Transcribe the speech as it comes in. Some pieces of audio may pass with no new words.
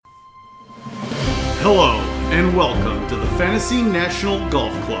Hello, and welcome to the Fantasy National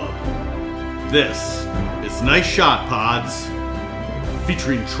Golf Club. This is Nice Shot Pods,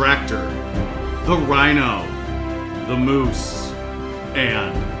 featuring Tractor, the Rhino, the Moose,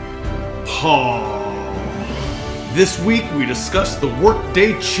 and Paul. This week we discuss the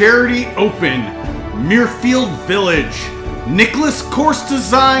Workday Charity Open, Muirfield Village, Nicklaus Course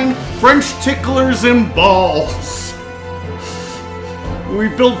Design, French Ticklers, and Balls. We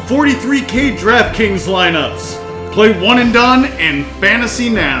build 43K DraftKings lineups, play one and done, and Fantasy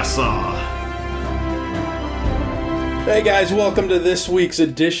Nassau. Hey guys, welcome to this week's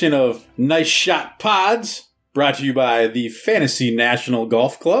edition of Nice Shot Pods, brought to you by the Fantasy National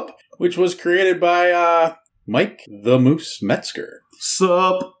Golf Club, which was created by Mike the Moose Metzger.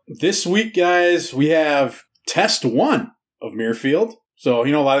 Sup? This week, guys, we have Test 1 of Muirfield. So,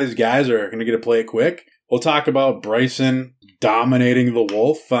 a lot of these guys are going to get to play it quick. We'll talk about Bryson dominating the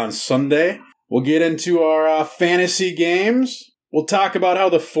Wolf on Sunday. We'll get into our fantasy games. We'll talk about how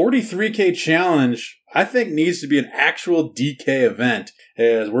the 43K challenge, I think, needs to be an actual DK event,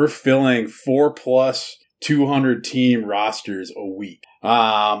 as we're filling 4+ 200 team rosters a week.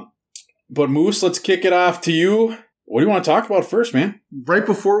 But Moose, let's kick it off to you. What do you want to talk about first, man? Right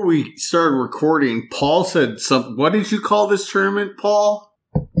before we started recording, Paul said something. What did you call this tournament, Paul?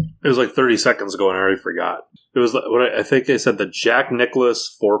 It was like 30 seconds ago, and I already forgot. It was what I think they said, the Jack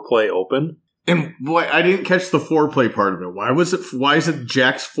Nicklaus 4-Play Open. And boy, I didn't catch the foreplay part of it. Why is it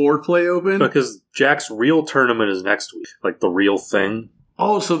Jack's 4-Play Open? Because Jack's real tournament is next week, like the real thing.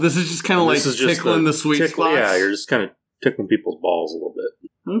 Oh, so this is just kind of like tickling the sweet spots? Yeah, you're just kind of tickling people's balls a little bit.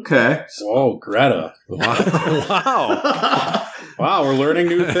 Okay. Oh, Greta. Wow. Wow, we're learning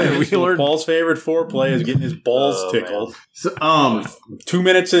new things. Paul's favorite foreplay is getting his balls tickled. So, 2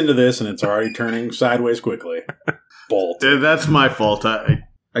 minutes into this, and it's already turning sideways quickly. Bolt. That's my fault. I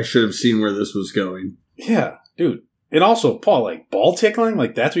should have seen where this was going. Yeah, dude. And also, Paul, like, ball tickling?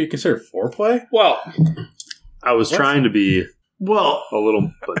 Like, that's what you consider foreplay? Well, I was trying to be a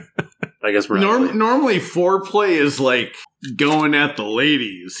little, but I guess we're not. Normally, foreplay is like going at the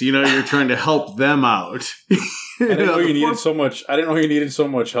ladies. You're trying to help them out. I didn't know you needed so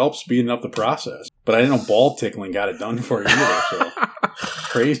much help speeding up the process. But I didn't know ball tickling got it done for you either. So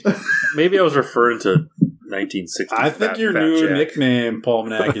crazy. Maybe I was referring to 1960s. I think your new nickname, Paul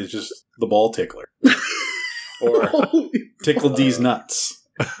Manack, is just the ball tickler. Or Tickle D's nuts.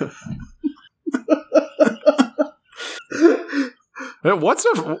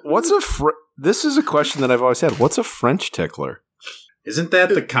 This is a question that I've always had. What's a French tickler? Isn't that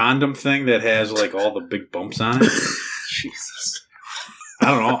the condom thing that has like all the big bumps on it? Jesus.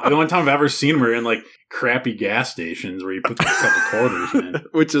 I don't know. The only time I've ever seen them are in like crappy gas stations where you put a couple quarters in.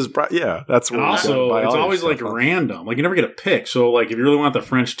 Which is, that's what. And also, it's always like random. Like you never get a pick. So like if you really want the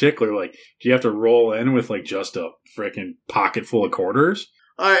French tickler, like do you have to roll in with like just a freaking pocket full of quarters?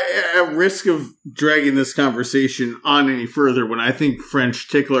 At risk of dragging this conversation on any further, when I think French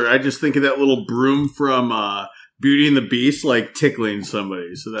tickler, I just think of that little broom from Beauty and the Beast, like tickling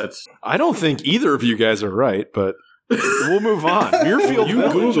somebody. So that's. I don't think either of you guys are right, but we'll move on. Muirfield you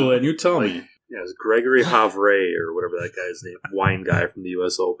Village. Google it and you tell me. Yeah, it's Gregory Havre or whatever that guy's name, wine guy from the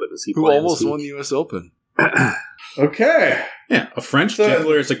U.S. Open. Is he who almost won the U.S. Open? Okay. Yeah, a French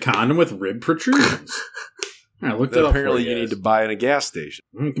tickler is a condom with rib protrusions. I looked it up. Apparently, you need to buy in a gas station.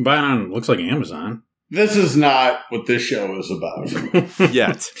 You can buy it on, looks like Amazon. This is not what this show is about.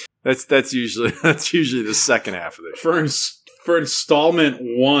 Yet. That's usually the second half of it. For installment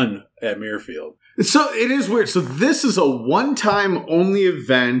 1 at Muirfield. So it is weird. So this is a one-time only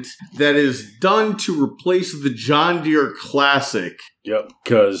event that is done to replace the John Deere Classic. Yep,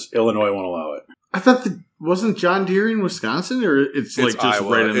 because Illinois won't allow it. I thought wasn't John Deere in Wisconsin, or it's like just Iowa.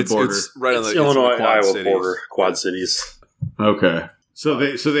 right on the border? It's right on the Illinois-Iowa border, Quad Cities. Okay, so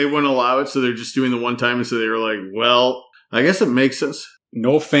they wouldn't allow it. So they're just doing the one time, and so they were like, "Well, I guess it makes sense."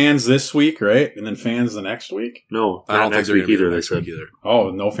 No fans this week, right? And then fans the next week? No, I don't next think week either. They said. Oh,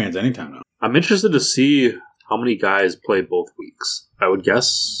 no fans anytime now. I'm interested to see how many guys play both weeks. I would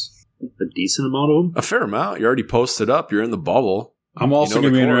guess a decent amount of them. A fair amount. You already posted up. You're in the bubble. I'm also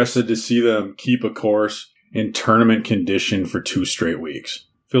going to be interested to see them keep a course in tournament condition for 2 straight weeks.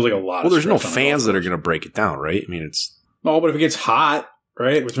 Feels like a lot. Well, there's no fans that are going to break it down, right? I mean, it's no, but if it gets hot,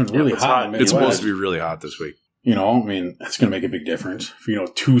 right? Which is really hot. It's supposed to be really hot this week. That's going to make a big difference. For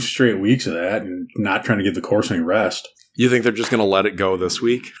 2 straight weeks of that, and not trying to give the course any rest. You think they're just going to let it go this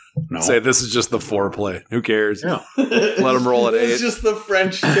week? No. Say this is just the foreplay. Who cares? Yeah. Let them roll at 8. It's just the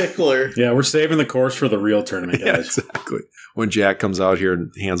French tickler. Yeah, we're saving the course for the real tournament, guys. Yeah, exactly. When Jack comes out here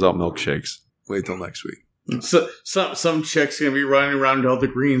and hands out milkshakes, wait till next week. So some chick's gonna be running around all the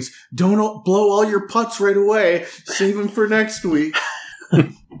greens. Don't blow all your putts right away. Save them for next week.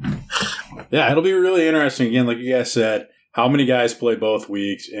 Yeah, it'll be really interesting. Again, like you guys said, how many guys play both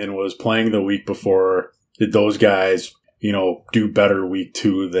weeks and was playing the week before? Did those guys, do better week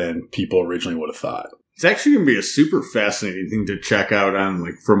 2 than people originally would have thought? It's actually gonna be a super fascinating thing to check out on,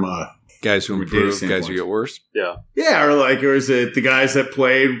 like, from a Guys who From a data improve, standpoint. guys who get worse. Yeah, or is it the guys that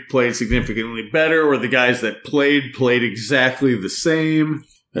played significantly better, or the guys that played exactly the same?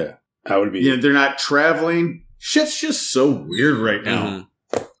 That would be. They're not traveling. Shit's just so weird right now.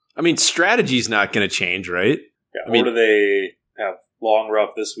 Mhm. I mean, strategy's not going to change, right? Yeah, I mean- or do they have long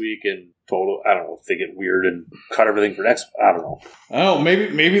rough this week and total? I don't know if they get weird and cut everything for next. I don't know. Oh,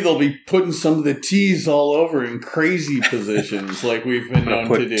 maybe they'll be putting some of the tees all over in crazy positions like we've been known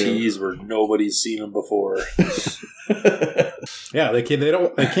Put to do. tees where nobody's seen them before. Yeah, they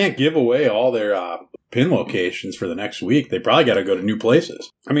can't give away all their pin locations for the next week. They probably got to go to new places.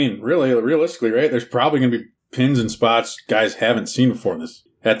 I mean, realistically, right? There's probably going to be pins and spots guys haven't seen before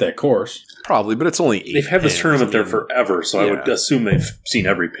at that course. Probably, but it's only 8 They've had this pins. tournament I there mean, forever, so I would Yeah. assume they've seen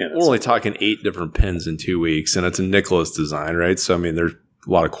every pin. We're only talking 8 different pins in 2 weeks, and it's a Nicholas design, right? So, I mean, there's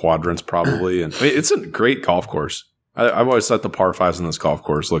a lot of quadrants probably. And I mean, it's a great golf course. I've always thought the par 5s on this golf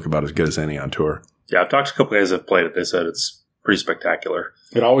course look about as good as any on tour. Yeah, I've talked to a couple guys that have played it. They said it's pretty spectacular.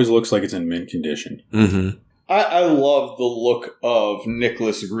 It always looks like it's in mint condition. Mm-hmm. I love the look of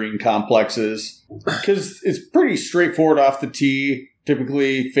Nicholas green complexes because it's pretty straightforward off the tee.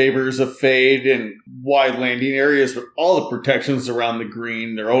 Typically favors a fade and wide landing areas, but all the protections around the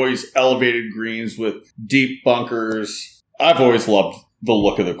green, they're always elevated greens with deep bunkers. I've always loved the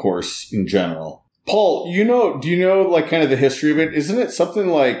look of the course in general. Paul, do you know like kind of the history of it? Isn't it something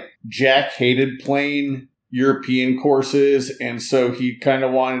like Jack hated playing European courses, and so he kind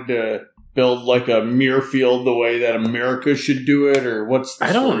of wanted to build like a Muirfield the way that America should do it, or what's the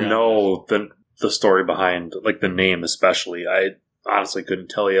I don't story on know the story behind like the name especially. I honestly couldn't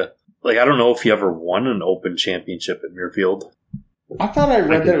tell you. Like, I don't know if he ever won an Open Championship at Muirfield. I thought I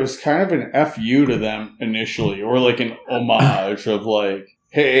read that it was kind of an FU to them initially, or like an homage of like,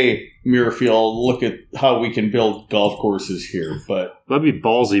 hey, Muirfield, look at how we can build golf courses here. But That'd be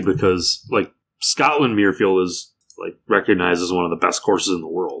ballsy because like Scotland Muirfield is like recognized as one of the best courses in the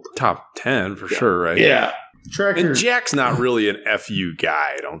world. Top 10 for sure, right? yeah, Tractor. And Jack's not really an FU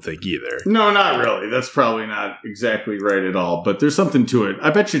guy, I don't think either. No, not really. That's probably not exactly right at all. But there's something to it.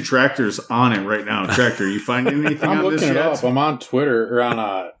 I bet you Tractor's on it right now. Tractor, you finding anything I'm on looking this it yet? up. I'm on Twitter or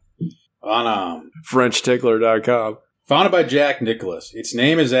on FrenchTickler.com. founded by Jack Nicklaus. Its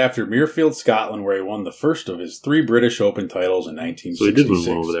name is after Muirfield, Scotland, where he won the first of his 3 British Open titles in 1966. So he did win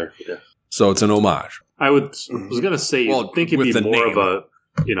one over there. Yeah. So it's an homage. I was gonna say, Well, I think it'd with be the more name. of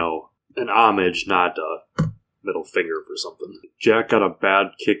an homage, not a middle finger for something. Jack got a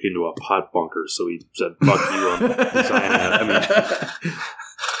bad kick into a pot bunker, so he said, "Fuck you, I'm designing it."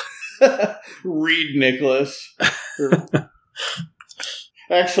 I mean, Reed Nicholas.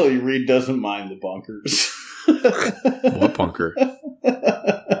 Actually, Reed doesn't mind the bunkers. What bunker?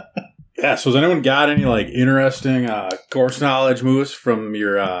 Yeah, so has anyone got any like interesting course knowledge moves from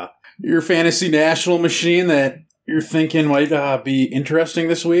your fantasy national machine that you're thinking might be interesting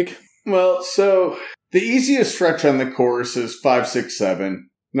this week? Well, so the easiest stretch on the course is 5, 6, 7.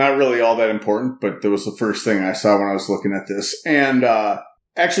 Not really all that important, but that was the first thing I saw when I was looking at this. And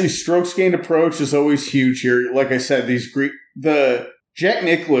actually, strokes gained approach is always huge here. Like I said, the Jack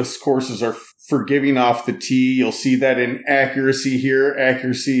Nicklaus courses are forgiving off the tee. You'll see that in accuracy here.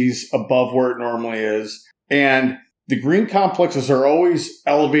 Accuracy's above where it normally is. And the green complexes are always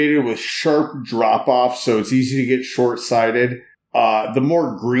elevated with sharp drop-offs, so it's easy to get short-sighted. The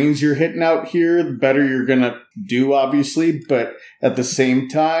more greens you're hitting out here, the better you're going to do, obviously. But at the same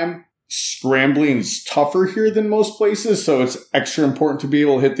time, scrambling is tougher here than most places, so it's extra important to be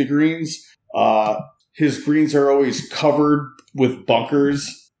able to hit the greens. His greens are always covered with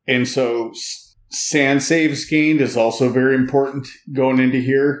bunkers, and so sand saves gained is also very important going into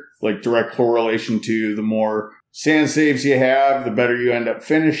here. Like direct correlation to the more sand saves you have, the better you end up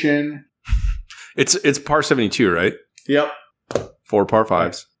finishing. It's par 72, right? Yep. 4 par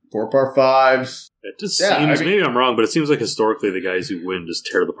 5s. 4 par 5s. it just Yeah, seems, I mean- maybe I'm wrong, but it seems like historically the guys who win just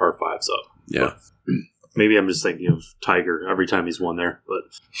tear the par 5s up. Yeah. Maybe I'm just thinking of Tiger every time he's won there, but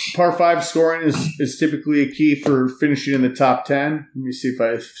Par 5 scoring is typically a key for finishing in the top 10. Let me see if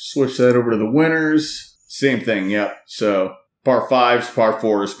I switch that over to the winners. Same thing, yep. So par 5s, par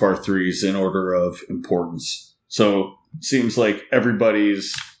 4s, par 3s in order of importance. So seems like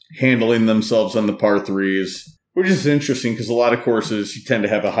everybody's handling themselves on the par 3s. Which is interesting because a lot of courses, you tend to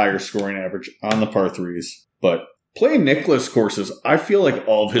have a higher scoring average on the par 3s. But playing Nicklaus courses, I feel like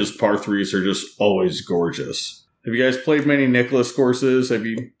all of his par 3s are just always gorgeous. Have you guys played many Nicklaus courses? Have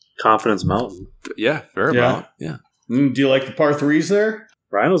you? Confidence Mountain. Yeah, fair amount. Yeah. Do you like the par 3s there?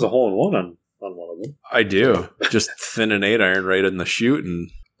 Ryan was a hole in one on one of them. I do. Just thin an 8-iron right in the chute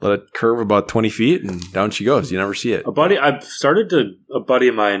and let it curve about 20 feet, and down she goes. You never see it. A buddy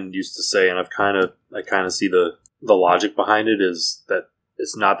of mine used to say, and I kind of see the logic behind it, is that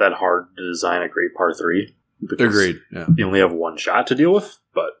it's not that hard to design a great par 3. Agreed. Yeah. You only have one shot to deal with,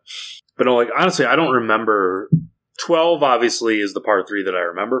 but no, like honestly, I don't remember. 12 obviously is the par 3 that I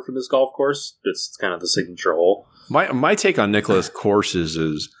remember from this golf course. It's kind of the signature hole. My take on Nicklaus courses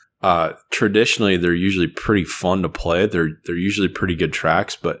is traditionally they're usually pretty fun to play. They're usually pretty good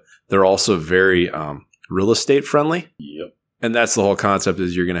tracks, but they're also very real estate friendly. Yep. And that's the whole concept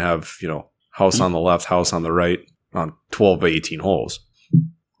is you're going to have, house on the left, house on the right on 12 by 18 holes,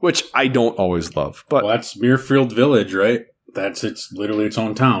 which I don't always love. But Well, that's Muirfield Village, right? It's literally its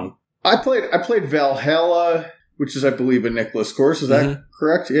own town. I played Valhalla, which is, I believe, a Nicklaus course. Is that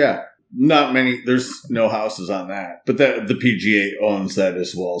correct? Yeah. Not many. There's no houses on that. But the PGA owns that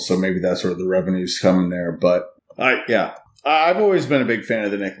as well, so maybe that's where the revenue's coming there. But, I've always been a big fan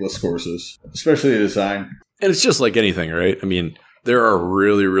of the Nicklaus courses, especially the design. And it's just like anything, right? I mean, there are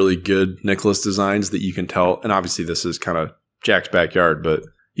really, really good Nicklaus designs that you can tell. And obviously this is kind of Jack's backyard, but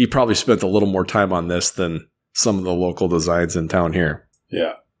he probably spent a little more time on this than some of the local designs in town here.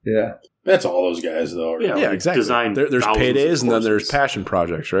 Yeah. Yeah. That's all those guys, though. Right? Yeah, exactly. There's paydays and then there's passion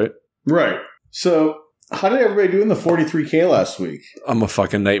projects, right? Right. So, how did everybody do in the 43K last week? I'm a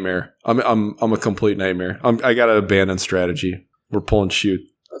fucking nightmare. I'm a complete nightmare. I got to abandon strategy. We're pulling shoot.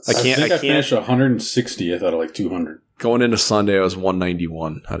 I finished 160th out of like 200. Going into Sunday, I was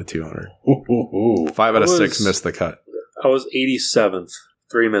 191 out of 200. Ooh. 5 out of 6 missed the cut. I was 87th,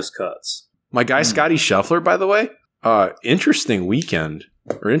 3 missed cuts. My guy Scotty Scheffler, by the way, interesting weekend.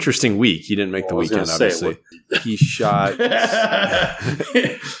 Or interesting week. He didn't make the weekend, obviously. He shot.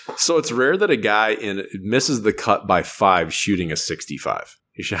 So it's rare that a guy misses the cut by 5 shooting a 65.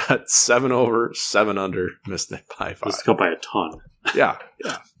 He shot 7 over, 7 under, missed it by 5. Missed the cut by a ton. Yeah.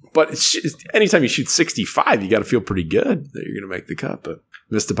 But anytime you shoot 65, you got to feel pretty good that you're going to make the cut, but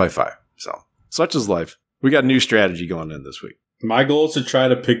missed it by 5. So such is life. We got a new strategy going in this week. My goal is to try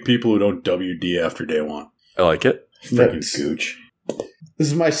to pick people who don't WD after day one. I like it. Freaking gooch. This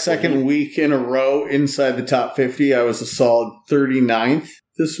is my second week in a row inside the top 50. I was a solid 39th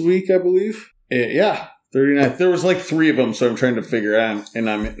this week, I believe. Yeah, 39th. There was like 3 of them, so I'm trying to figure out, and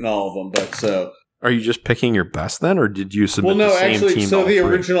I'm in all of them. But so, are you just picking your best then, or did you submit the same team? So the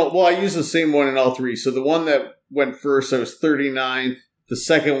original. Well, I used the same one in all 3. So the one that went first, I was 39th. The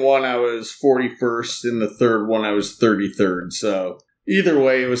second one, I was 41st, and the third one, I was 33rd. So either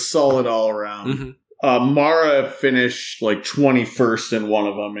way, it was solid all around. Mm-hmm. Mara finished like 21st in one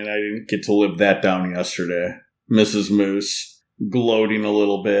of them, and I didn't get to live that down yesterday. Mrs. Moose gloating a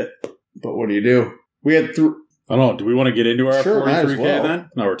little bit, but what do you do? We had I don't know. Do we want to get into our 43K well.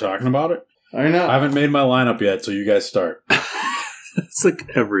 then? No, we're talking about it. I know. I haven't made my lineup yet, so you guys start. It's like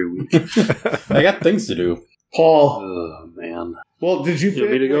every week. I got things to do. Paul. Oh, man. Well, did you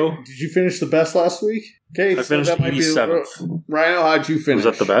want me to go? Did you finish the best last week? Okay, I finished 87th. Rhino, how'd you finish?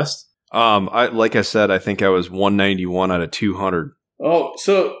 Was that the best? Like I said, I think I was 191 out of 200. Oh,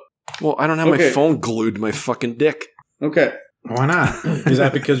 so... Well, I don't have my phone glued to my fucking dick. Okay. Why not? Is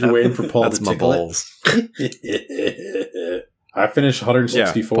that because you're waiting for Paul to tickle balls. I finished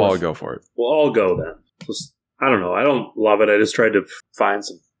 164th. Yeah, Paul, go for it. Well, I'll go then. I don't know. I don't love it. I just tried to find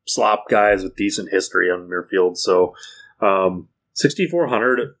some slop guys with decent history on Muirfield. So,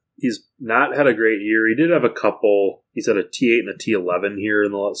 6,400... He's not had a great year. He did have a couple. He's had a T8 and a T11 here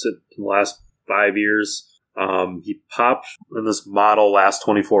in the last 5 years. He popped in this model last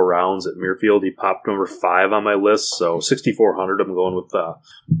 24 rounds at Muirfield. He popped number 5 on my list. So 6,400. I'm going with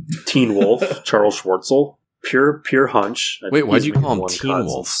Teen Wolf, Charles Schwartzel. Pure hunch. Wait, why'd you call him Teen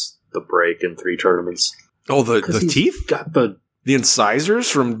Wolf? The break in 3 tournaments. Oh, the teeth? Got the incisors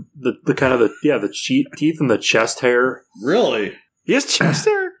from the kind of the teeth and the chest hair. Really? He has chest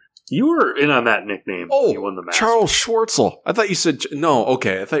hair? You were in on that nickname. Oh, you won the Masters. Charles Schwartzel. I thought you said no.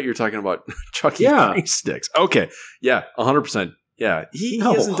 Okay, I thought you were talking about Chucky Three Sticks. Okay, yeah, 100%. Yeah, he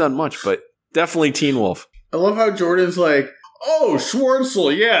hasn't done much, but definitely Teen Wolf. I love how Jordan's like, "Oh,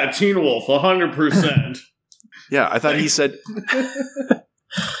 Schwartzel, yeah, Teen Wolf, 100%." Yeah, I thought he said.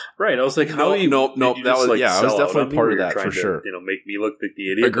 Right, I was like, "How?" No, that was I was definitely part of that for sure. Make me look like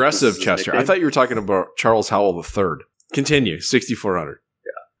the idiot. Aggressive Chester. I thought you were talking about Charles Howell III. Continue, 6,400.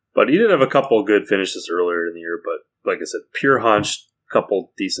 But he did have a couple of good finishes earlier in the year. But like I said, pure hunch,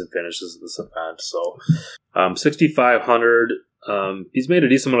 couple decent finishes at this event. So 6,500. He's made a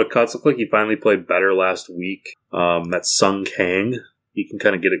decent amount of cuts. Looked like he finally played better last week. That's Sung Kang. He can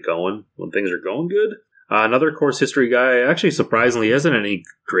kind of get it going when things are going good. Another course history guy. Actually, surprisingly, he hasn't any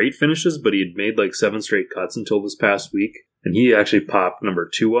great finishes, but he had made like 7 straight cuts until this past week. And he actually popped number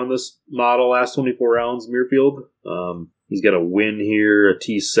 2 on this model last 24 rounds, Muirfield. He's got a win here, a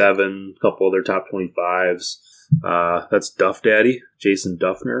T7, a couple other top 25s. That's Duff Daddy, Jason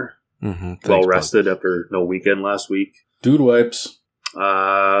Duffner. Well rested after no weekend last week. Dude wipes.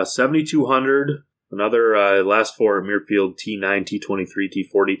 7,200. Another last 4 at Muirfield, T9, T23,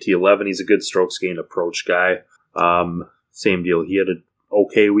 T40, T11. He's a good strokes gain approach guy. Same deal. He had an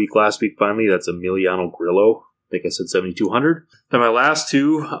okay week last week finally. That's Emiliano Grillo. I think I said 7,200. Then my last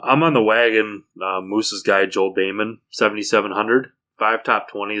 2, I'm on the wagon. Moose's guy, Joel Damon, 7,700. 5 top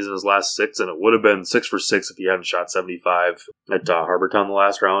 20s in his last 6, and it would have been 6 for 6 if he hadn't shot 75 at Harbortown the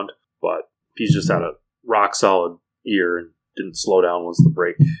last round. But he's just had a rock solid year and didn't slow down once the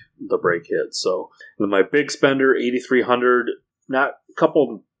break hit. So then my big spender, 8,300. Not a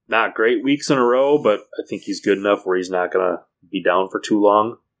couple not great weeks in a row, but I think he's good enough where he's not going to be down for too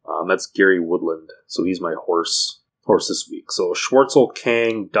long. That's Gary Woodland. So he's my horse this week. So Schwartzel,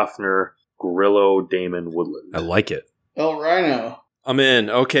 Kang, Duffner, Grillo, Damon, Woodland. I like it. El Rhino. I'm in.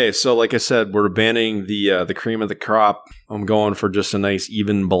 Okay, so like I said, we're banning the cream of the crop. I'm going for just a nice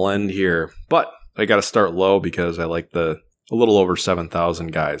even blend here. But I got to start low because I like a little over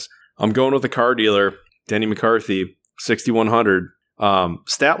 7,000 guys. I'm going with the car dealer, Denny McCarthy, 6,100.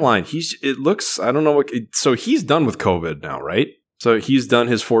 Stat line, I don't know what, so he's done with COVID now, right? So he's done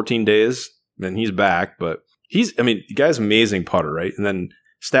his 14 days and he's back, but the guy's amazing putter, right? And then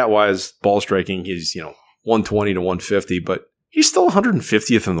stat wise, ball striking, he's, 120 to 150, but he's still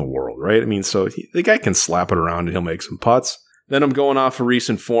 150th in the world, right? I mean, so the guy can slap it around and he'll make some putts. Then I'm going off of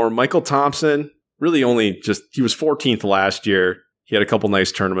recent form. Michael Thompson, really he was 14th last year. He had a couple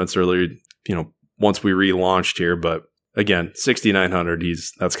nice tournaments earlier, once we relaunched here, but again, 6,900,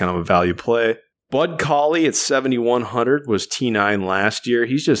 that's kind of a value play. Bud Cauley at 7,100 was T9 last year.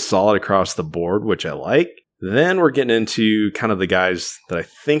 He's just solid across the board, which I like. Then we're getting into kind of the guys that I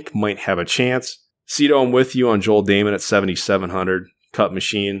think might have a chance. Cito, I'm with you on Joel Damon at 7,700. Cut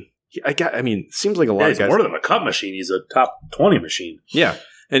machine. Seems like a lot of guys. He's more than a cut machine. He's a top 20 machine. Yeah.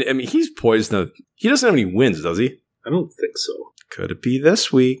 And he's poised to. He doesn't have any wins, does he? I don't think so. Could it be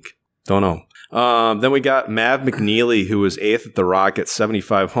this week? Don't know. Then we got Mav McNeely, who was 8th at the Rock at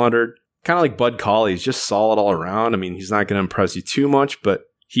 7,500. Kind of like Bud Cauley. He's just solid all around. I mean, he's not going to impress you too much, but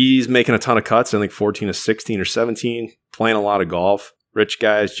he's making a ton of cuts. I think 14 to 16 or 17. Playing a lot of golf. Rich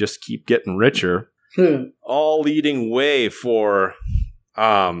guys just keep getting richer. All leading way for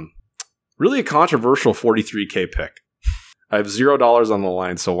really a controversial 43K pick. I have $0 on the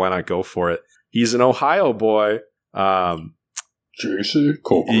line, so why not go for it? He's an Ohio boy. Jason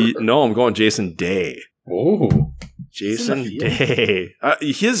Cooper. No, I'm going Jason Day. Oh. Jason Day.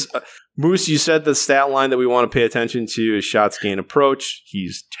 Moose, you said the stat line that we want to pay attention to is shots gain approach.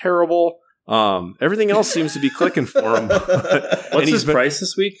 He's terrible. Everything else seems to be clicking for him. What's his price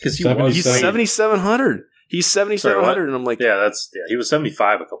this week? Because he's 7,700. He's 7,700, and I'm like, he was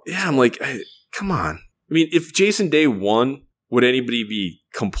 75 a couple. Yeah, I'm like, hey, come on. I mean, if Jason Day won, would anybody be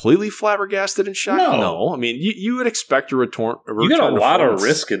completely flabbergasted and shocked? No. I mean, you would expect a return. You got a lot of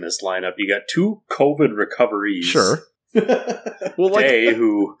risk in this lineup. You got 2 COVID recoveries. Sure. Well, Day,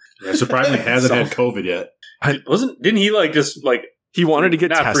 who surprisingly hasn't had COVID yet. Didn't he he wanted to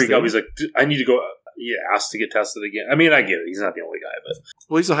get tested. Freak out. He's like, I need to go. He asked to get tested again. I mean, I get it. He's not the only guy,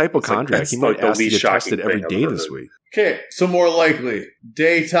 but he's a hypochondriac. He might ask to get tested every day this week. Okay, so more likely,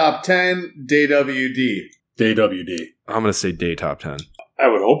 Day top 10, Day WD. Day WD. I'm going to say Day top 10. I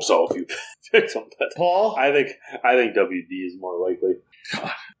would hope so if you picked him. Paul? I think WD is more likely.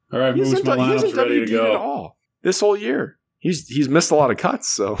 All right, Moose, my lineup's ready to go. At all this whole year. He's missed a lot of cuts,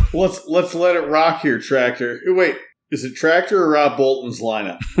 so let's let it rock here, Tractor. Wait, is it Tractor or Rob Bolton's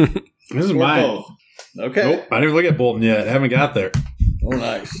lineup? This is mine. Both. Okay. Nope, I didn't look at Bolton yet. I haven't got there. Oh,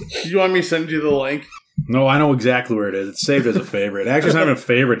 nice. Do you want me to send you the link? No, I know exactly where it is. It's saved as a favorite. Actually, it's not even a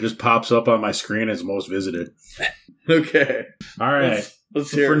favorite. It just pops up on my screen as most visited. Okay. All right.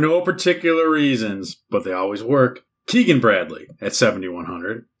 Let's hear For it. no particular reasons, but they always work. Keegan Bradley at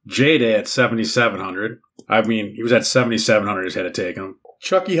 7,100. J-Day at 7,700. I mean, he was at 7,700. Just had to take him.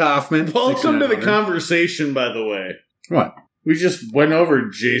 Chucky Hoffman. Welcome to the 6,900. conversation, by the way. What? We just went over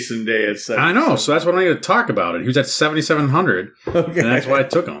Jason Day at 7. I know, so that's what I need to talk about it. He was at 7,700, Okay. and that's why I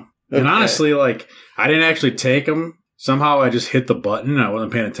took him. And honestly, I didn't actually take him Somehow I just hit the button. And I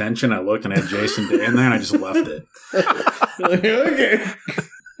wasn't paying attention. I looked and I had Jason Day in there, and I just left it. Okay.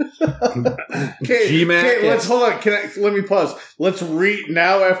 Okay, let's hold on. Let me pause. Let's read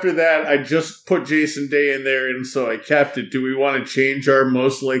now. After that, I just put Jason Day in there, and so I kept it. Do we want to change our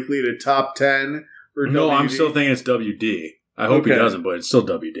most likely to top 10 or No, WD? I'm still thinking it's WD. I hope he doesn't, but it's still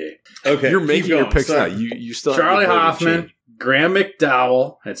WD. Okay, You're making your picks now. Sorry. You still Charlie have the ability to Hoffman, change. Graham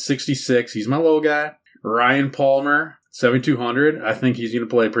McDowell at 66. He's my low guy. Ryan Palmer, 7,200. I think he's going to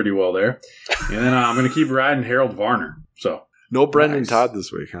play pretty well there. And then I'm going to keep riding Harold Varner. So No Brendan Nice. Todd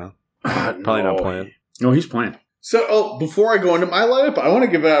this week, huh? Probably not playing. No, he's playing. So, before I go into my lineup, I want to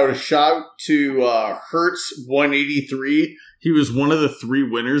give out a shout to Hertz 183. He was one of the 3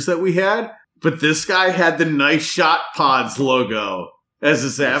 winners that we had, but this guy had the Nice Shot Pods logo as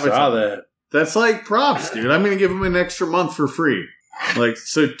his avatar. I saw that. That's like props, dude. I'm going to give him an extra month for free.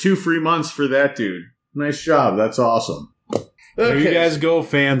 So 2 free months for that dude. Nice job. That's awesome. There you guys go,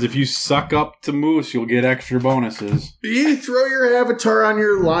 fans. If you suck up to Moose, you'll get extra bonuses. You throw your avatar on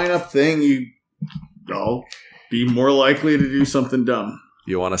your lineup thing, I'll be more likely to do something dumb.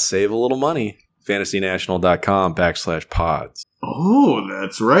 You want to save a little money? FantasyNational.com/pods. Oh,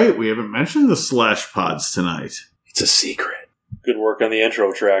 that's right. We haven't mentioned the slash pods tonight. It's a secret. Good work on the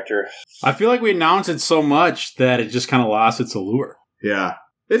intro, Tractor. I feel like we announced it so much that it just kind of lost its allure. Yeah.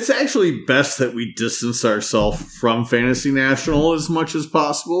 It's actually best that we distance ourselves from Fantasy National as much as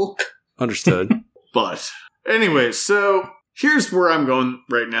possible. Understood. But anyway, so here's where I'm going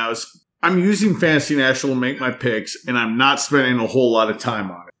right now is I'm using Fantasy National to make my picks, and I'm not spending a whole lot of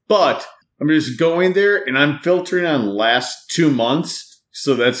time on it. But I'm just going there, and I'm filtering on last 2 months,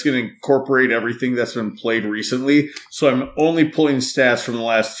 so that's going to incorporate everything that's been played recently. So I'm only pulling stats from the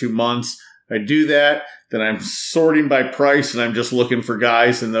last 2 months. I do that, then I'm sorting by price, and I'm just looking for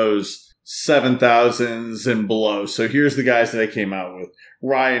guys in those 7,000s and below. So here's the guys that I came out with.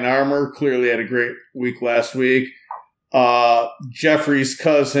 Ryan Armour clearly had a great week last week. Jeffrey's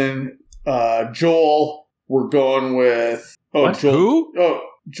cousin, Joel. We're going with Joel. Who? Oh,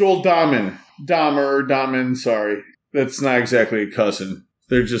 Joel Dahman. Sorry, that's not exactly a cousin.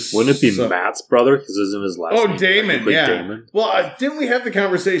 They're just. Wouldn't it be Matt's brother? Because isn't his last name? Damon. Yeah. Damon? Well, didn't we have the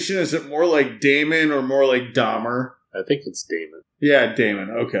conversation? Is it more like Damon or more like Dahmer? I think it's Damon. Yeah, Damon.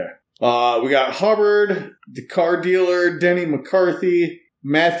 Okay. We got Hubbard, the car dealer, Denny McCarthy,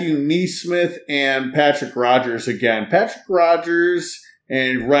 Matthew Neesmith, and Patrick Rogers again. Patrick Rogers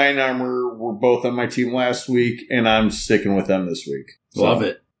and Ryan Armour were both on my team last week, and I'm sticking with them this week. So, Love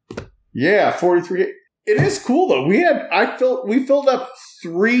it. Yeah, 43. It is cool though. We filled up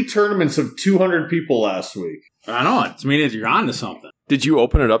 3 tournaments of 200 people last week. I know. It means you're on to something. Did you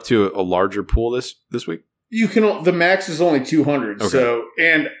open it up to a larger pool this week? You can. The max is only 200. Okay. So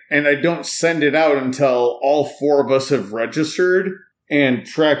and I don't send it out until all 4 of us have registered, and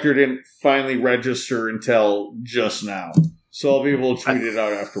Tractor didn't finally register until just now. So I'll be able to tweet it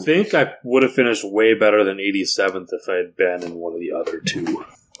out afterwards. I think I would have finished way better than 87th if I had been in one of the other 2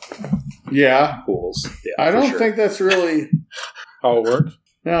 Yeah, pools. Yeah, I for don't sure. think that's really. How it works?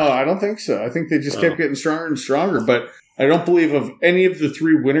 No, I don't think so. I think they just kept getting stronger and stronger. But I don't believe of any of the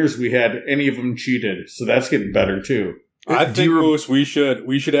 3 winners we had, any of them cheated. So that's getting better too. I think, Moose, we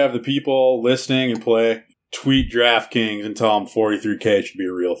should have the people listening and play tweet DraftKings and tell them 43K should be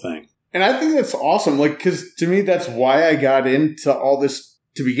a real thing. And I think that's awesome. Like, because to me, that's why I got into all this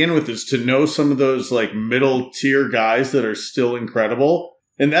to begin with, is to know some of those like middle tier guys that are still incredible.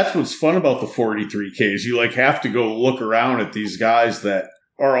 And that's what's fun about the 43Ks. You like have to go look around at these guys that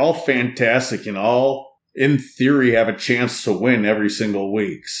are all fantastic and all, in theory, have a chance to win every single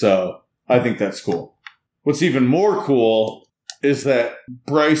week. So I think that's cool. What's even more cool is that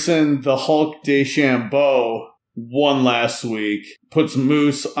Bryson the Hulk DeChambeau won last week, puts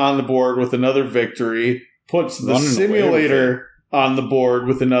Moose on the board with another victory, puts the Running away simulator on the board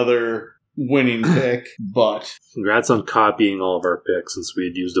with another winning pick. But, Congrats on copying all of our picks since we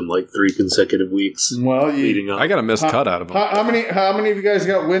had used them like 3 consecutive weeks well, leading up. I got a missed cut out of him. how many of you guys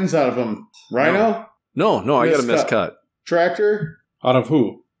got wins out of them? Rhino? No, I got a Missed missed cut. cut. Tractor? Out of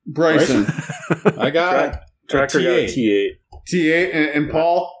who? Bryson. I got Tractor got a T8. T8 and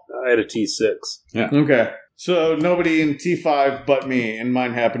Paul? I had a T6. Okay. So nobody in T5 but me, and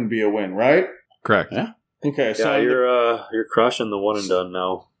mine happened to be a win, right? Correct. Yeah. Okay, so Yeah, you're crushing the one and done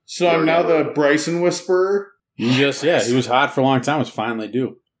now. So I'm now the Bryson Whisperer. he was hot for a long time. It's finally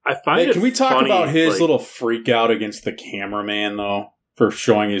due. I find Hey, it can we talk funny, about his like, little freak out against the cameraman though, for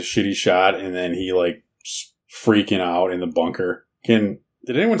showing his shitty shot and then he like freaking out in the bunker? Did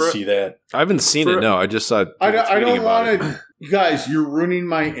anyone see that? I haven't seen it. No, I just saw. I don't want to. You guys, you're ruining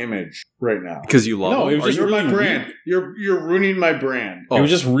my image right now. Because you love No, him? it was just You're really my brand. weird. You're ruining my brand. It was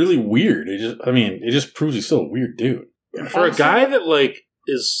just really weird. It just proves he's still a weird dude. For a guy that like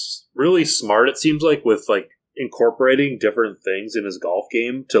is really smart, it seems like with like incorporating different things in his golf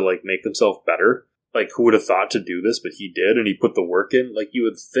game to like make himself better. Like, who would have thought to do this, but he did, and he put the work in. Like, you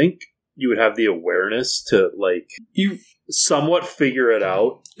would think you would have the awareness to like You somewhat figure it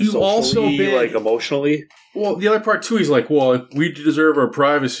out. You've also socially, been- like emotionally. Well, the other part too, he's like, well, if we deserve our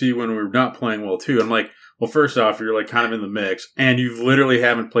privacy when we're not playing well too. I'm like, well, first off, you're like kind of in the mix, and you literally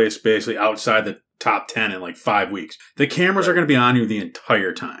haven't placed basically outside the top 10 in like 5 weeks. The cameras are going to be on you the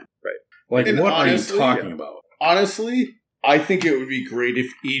entire time. Right. Like, And what honestly, are you talking about? Honestly, I think it would be great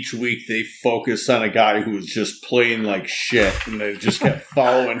if each week they focused on a guy who was just playing like shit and they just kept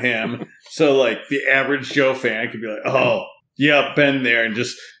following him. So, like, the average Joe fan could be like, oh, yeah, been there, and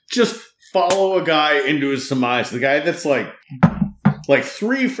just follow a guy into his demise. The guy that's like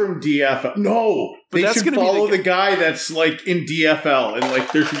 3 from DFL. No, But they that's should gonna be follow the- the guy that's like in DFL, and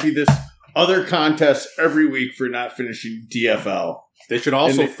like there should be this other contest every week for not finishing DFL. They should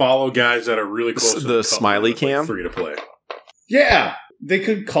also And they- follow guys that are really close to The cup smiley that's, like, cam? free to play. Yeah, they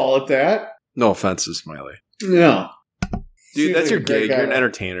could call it that. No offense to Smiley. No. Dude, Seems that's like your a great gig. guy. You're an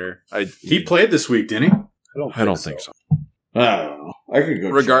entertainer. He played this week, didn't he? I don't think so. I don't know. I could go.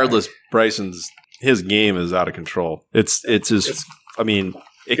 Regardless, his game is out of control. It's just, I mean,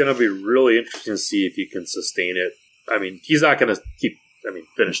 It's going to be really interesting to see if he can sustain it. I mean, he's not going to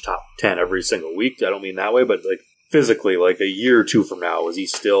finish top 10 every single week. I don't mean that way, but like physically, like a year or two from now, is he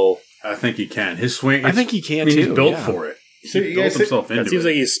still... I think he can. His swing. I think he can He's too. built yeah. for it. So He you built guys himself into It seems it.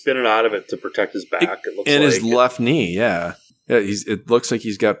 like he's spinning out of it to protect his back. It looks And like his left knee, yeah. It looks like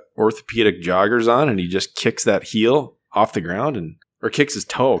he's got orthopedic joggers on, and he just kicks that heel off the ground, or kicks his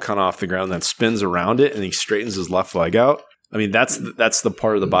toe kind of off the ground, and then spins around it, and he straightens his left leg out. I mean, that's the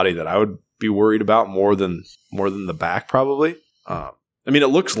part of the body that I would be worried about more than the back, probably. I mean, it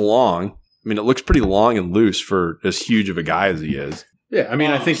looks long. I mean, it looks pretty long and loose for as huge of a guy as he is. Yeah, I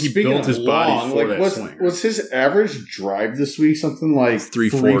mean, I think he Speaking built of his body long, for like, that swing. was his average drive this week something like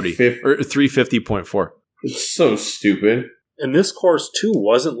 340 350? or 350.4. It's so stupid. And this course, too,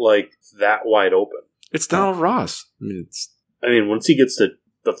 wasn't like that wide open. It's Donald Ross. I mean, Once he gets to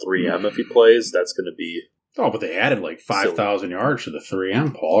the 3M, if he plays, that's going to be... Oh, but they added like 5,000 yards to the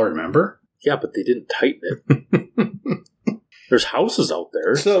 3M, Paul, remember? Yeah, but they didn't tighten it. There's houses out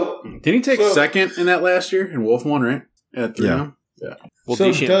there. So Did he take So- second in that last year? And Wolf won, right? At 3M? well,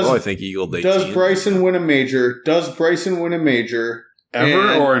 So DeChambeau, I think, eagled 18. does Bryson win a major? Does Bryson win a major? Ever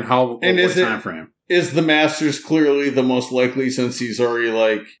And- or in what is it- time frame? Is the Masters clearly the most likely since he's already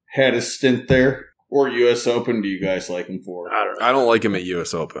like had a stint there? Or US Open do you guys like him for? I don't know. I don't like him at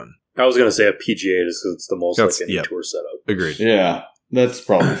U.S. Open. I was going to say a PGA just because it's the most That's- like any yeah. tour setup. Agreed. Yeah, that's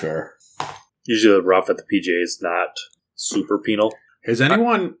probably fair. Usually the rough at the PGA is not super penal. Has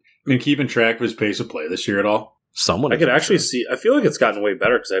anyone been keeping track of his pace of play this year at all? Someone I could is, actually sure. see... I feel like it's gotten way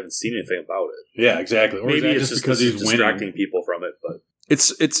better because I haven't seen anything about it. Yeah, exactly. Or is Maybe that it's just because because he's distracting winning. people from it, but...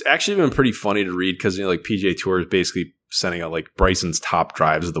 It's actually been pretty funny to read because like PGA Tour is basically sending out like Bryson's top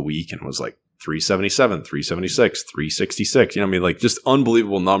drives of the week and was like 377, 376, 366. You know what I mean? Like just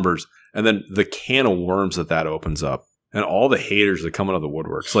unbelievable numbers. And then the can of worms that opens up and all the haters that come out of the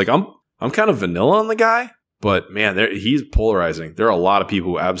woodworks. Like I'm kind of vanilla on the guy, but man, he's polarizing. There are a lot of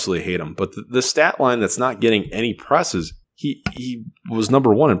people who absolutely hate him. But the stat line that's not getting any press is he was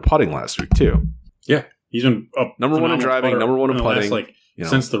number 1 in putting last week too. Yeah. He's been up Number 1 in phenomenal driving, putter number 1 in the last, putting. like, You know.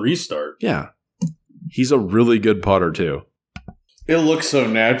 since the restart. Yeah. He's a really good putter too. It looks so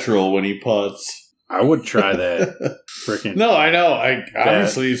natural when he putts. I would try that freaking No, I know.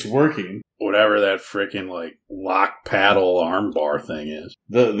 Obviously it's working. whatever that freaking like lock paddle arm bar thing is.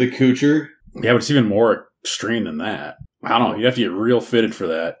 The Kuchar. Yeah, but it's even more extreme than that. I don't know. You have to get real fitted for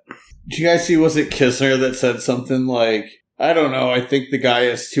that. Did you guys see, was it Kistner that said something like, I don't know, I think the guy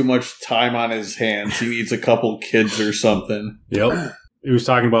has too much time on his hands. He needs a couple kids or something. Yep. He was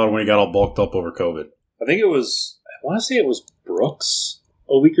talking about it when he got all bulked up over COVID. I think I want to say it was Brooks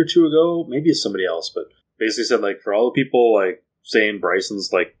a week or two ago. Maybe it's somebody else, but basically said, like, for all the people, like, saying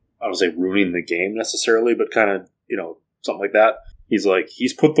Bryson's, like, I don't say ruining the game necessarily, but kind of, something like that. He's like,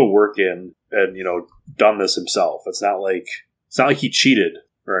 he's put the work in and, done this himself. It's not like he cheated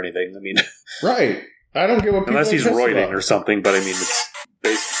or anything. I mean, Right. I don't get what people unless he's are pissed roiding about. or something, but I mean,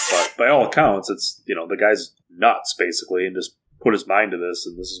 but by all accounts, it's, the guy's nuts, basically, and just put his mind to this,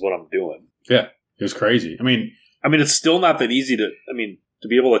 and this is what I'm doing. Yeah. It was crazy. I mean, it's still not that easy to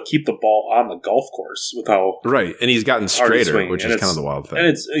be able to keep the ball on the golf course with how... Right. And he's gotten Hard to straighter, swing, which and is kind of the wild thing.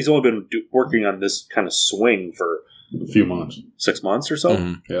 And he's only been working on this kind of swing for A few months. 6 months or so.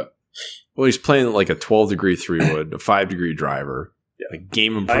 Mhm. Yeah. Well, he's playing like a 12-degree 3-wood, a 5-degree driver, like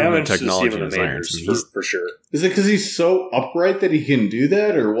game I am improvement interested to see technology him in in the his majors irons. for sure. Is it because he's so upright that he can do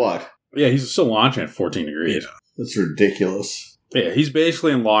that, or what? Yeah, he's still launching at 14 degrees. That's ridiculous. Yeah, he's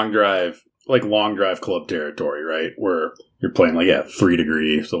basically in long drive club territory, right? Where you're playing 3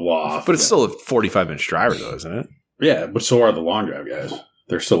 degrees, the loft. But it's still a 45-inch driver, though, isn't it? Yeah, but so are the long drive guys.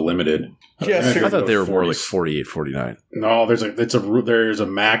 They're still limited. Yes, I thought they were more 40s. like 48, 49. No, there's a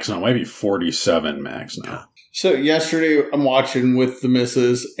max now, maybe 47 max now. So yesterday I'm watching with the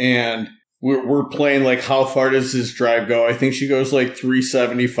missus, and we're playing how far does this drive go? I think she goes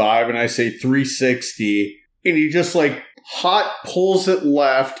 375, and I say 360, and he just hot pulls it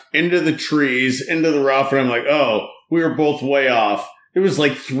left into the trees, into the rough, and I'm like, oh, we were both way off. It was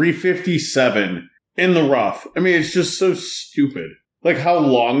 357 in the rough. I mean, it's just so stupid. How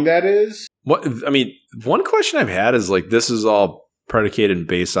long that is? What I mean, one question I've had is this is all predicated and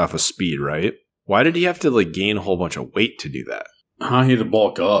based off of speed, right? Why did he have to gain a whole bunch of weight to do that? He had to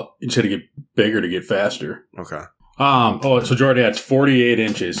bulk up. He just had to get bigger to get faster. Okay. So Jordan, it's 48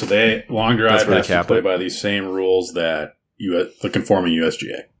 inches. So long drive That's where has they to cap play it. by these same rules that the conforming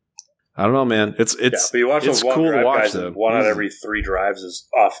USGA. I don't know, man. It's But you watch it's those long cool to drive watch guys, though. and 1 out of every 3 drives is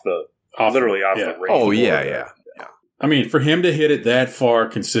literally off yeah. the range. Oh yeah. I mean, for him to hit it that far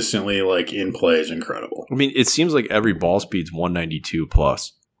consistently, in play, is incredible. I mean, it seems like every ball speed's 192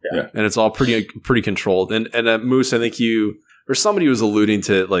 plus. Yeah. And it's all pretty controlled. And Moose, I think somebody was alluding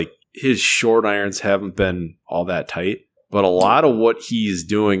to his short irons haven't been all that tight. But a lot of what he's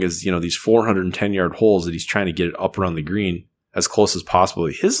doing is, these 410-yard holes that he's trying to get it up around the green as close as possible.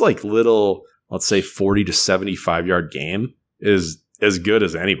 His little, let's say 40 to 75-yard game is as good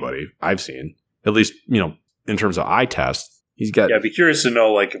as anybody I've seen. At least, in terms of eye test. He's got. Yeah, I'd be curious to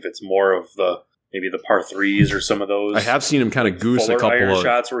know if it's more of maybe the par 3s or some of those. I have seen him kind of goose a fuller couple iron of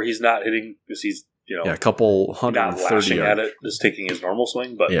shots where he's not hitting because he's a couple not 130 lashing yard. at it, just taking his normal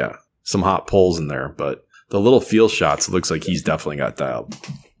swing. But Yeah, some hot pulls in there, but the little field shots, it looks like he's definitely got dialed.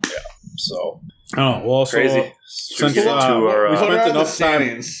 so Oh, well, crazy. Since, Should we get to our, we Put spent her on the enough time.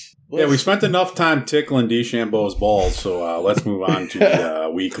 standings. We spent enough time tickling DeChambeau's balls, so let's move on to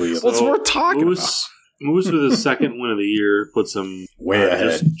the weekly. What's worth talking Moose with his second win of the year puts him Way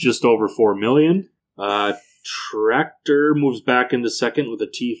ahead. just over $4 million. Tractor moves back into second with a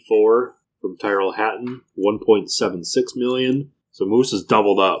T4 from Tyrell Hatton, $1.76 million. So Moose has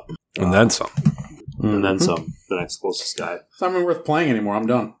doubled up, And then some. and then some. The next closest guy. It's not even worth playing anymore. I'm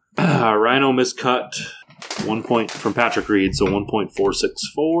done. Rhino miscut 1 point from Patrick Reed, so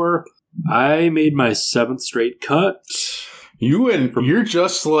 1.464. I made my 7th straight cut. You're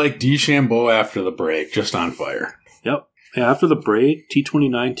just like DeChambeau after the break, just on fire. Yep. Yeah, after the break, T29,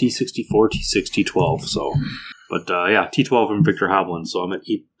 T64, T6, T12. So, but T12 from Victor Hovland. So I'm at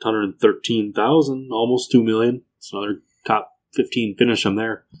 813,000, almost 2 million. It's another top 15 finish. I'm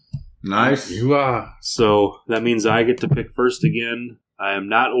there. Nice. You are. So that means I get to pick first again. I am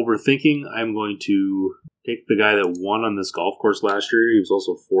not overthinking. I'm going to take the guy that won on this golf course last year. He was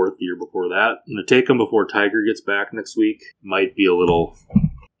also 4th the year before that. I'm going to take him before Tiger gets back next week. Might be a little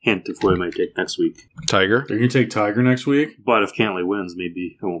hint of who I might take next week. Tiger. You're going to take Tiger next week? But if Cantley wins,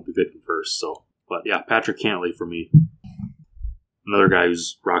 maybe I won't be picking first. So, but yeah, Patrick Cantley for me. Another guy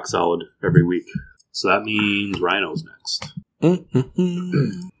who's rock solid every week. So that means Rhino's next.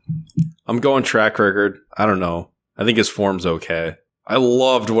 I'm going track record. I don't know. I think his form's okay. I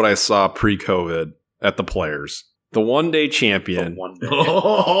loved what I saw pre-COVID at the Players. The one-day champion One day.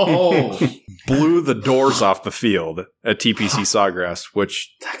 Oh, blew the doors off the field at TPC Sawgrass,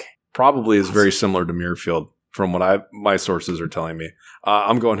 which probably is very similar to Muirfield from what my sources are telling me.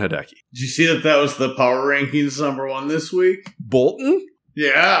 I'm going Hideki. did you see that was the power rankings #1 this week? Bolton?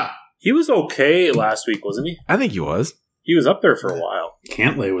 Yeah. he was okay last week, wasn't he? I think he was. He was up there for a while.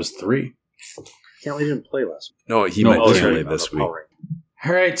 Cantlay was 3. Cantley didn't play last week. No, he No, might oh, play yeah, this week.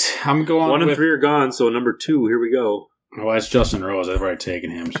 All right, I'm going 1 and with... 3 are gone, so number 2, here we go. Oh, that's Justin Rose. I've already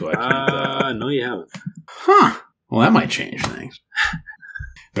taken him, so I can't... No, you haven't. Huh. Well, that might change things.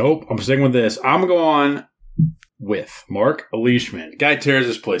 Nope, I'm sticking with this. I'm going with Mark Leishman. Guy tears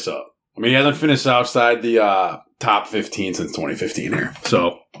this place up. I mean, he hasn't finished outside the top 15 since 2015 here.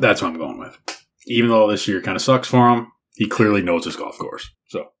 So that's what I'm going with. Even though this year kind of sucks for him, he clearly knows his golf course.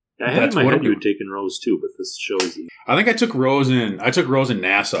 So I had in That's my what head I'm you doing. had taken Rose too, but this shows you. I think I took Rose in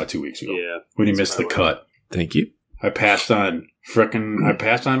Nassau 2 weeks ago Yeah. when he that's missed the what I cut. Thank you. I passed on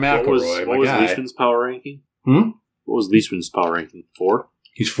McElroy, What my was guy. Leishman's power ranking? Hmm? What was Leishman's power ranking? 4?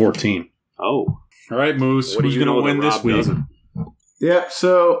 He's 14. Oh. All right, Moose. What do Who's you going to know win that this Rob week? doesn't? Yeah,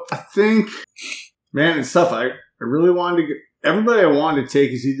 so I think, man, it's tough. I I really wanted to get... Everybody I wanted to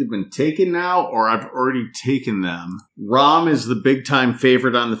take has either been taken now or I've already taken them. Rom is the big-time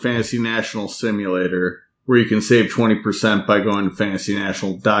favorite on the Fantasy National Simulator, where you can save 20% by going to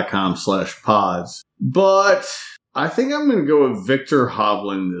fantasynational.com/pods. But I think I'm going to go with Victor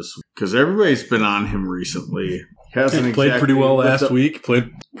Hovland this week, because everybody's been on him recently. Hasn't played exactly pretty well last week.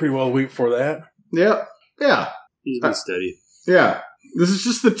 Played pretty well the week before that. Yeah. He's been steady. Yeah. This is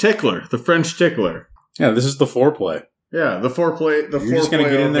just the tickler, the French tickler. Yeah, this is the foreplay. Yeah, the foreplay. You're just going to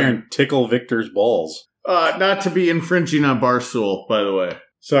get in there and tickle Victor's balls. Not to be infringing on Barstool, by the way.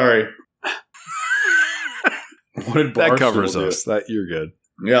 Sorry. What did That Barstool covers do? us. That you're good.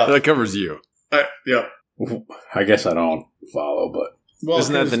 Yeah. That covers you. Yeah. I guess I don't follow, but... Well,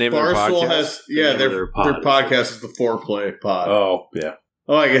 Isn't that the name of their Barstool podcast? their podcast is the Foreplay Pod. Oh, yeah.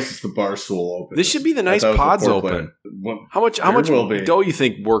 Oh, I guess it's the Barstool Open. This should be the nice I thought it was pods the open. Foreplay. How much will be. dough you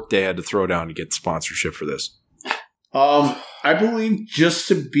think Workday had to throw down to get sponsorship for this? I believe just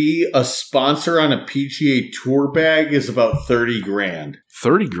to be a sponsor on a PGA Tour bag is about $30,000.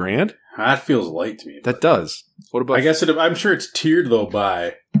 30 grand? That feels light to me. That does. What about I guess I'm sure it's tiered, though,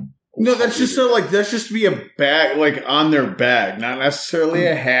 by... No, that's just that's just to be a bag, like on their bag, not necessarily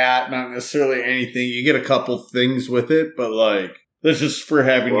a hat, not necessarily anything. You get a couple things with it, but like that's just for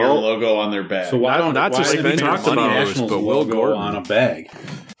having your logo on their bag. So why Not don't to why spend didn't your they put money, Nationals but Will logo Gordon on a bag?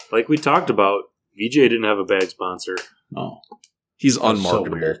 Like we talked about, VJ didn't have a bag sponsor. Oh, he's that's so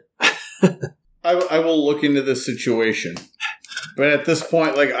unmarketable? weird. I will look into this situation, but at this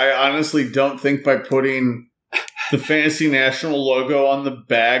point, like I honestly don't think by putting the Fantasy National logo on the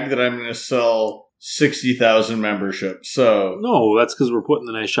bag that I'm going to sell 60,000 memberships. So No, that's because we're putting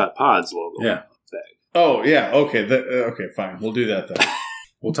the Nice Shot Pods logo. Yeah. oh yeah, okay, okay, fine, we'll do that then.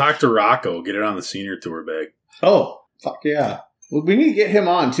 We'll talk to Rocco, get it on the senior tour bag. Oh fuck yeah. Well, we need to get him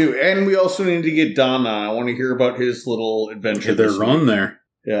on too, and we also need to get Don on. I want to hear about his little adventure. Get their this run week. there.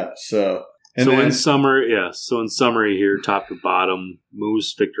 Yeah. So. And So then, in summary here, top to bottom,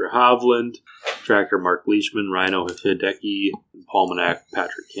 Moose, Victor Hovland, Tractor, Mark Leishman, Rhino, Hideki, and Palmanac,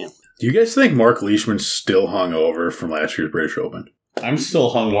 Patrick Camp. Do you guys think Mark Leishman's still hung over from last year's British Open? I'm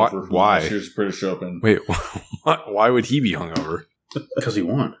still hungover from Why? last year's British Open. Wait, why would he be hungover? Because he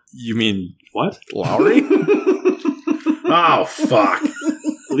won. You mean What? Lowry? Oh, fuck.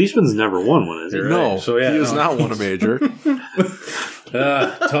 Leishman's never won one, has he? You're No, right. So, yeah, he has no. not won a major.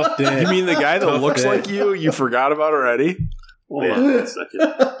 Tough day. You mean the guy that Tough looks day. like you forgot about already? Hold on one second.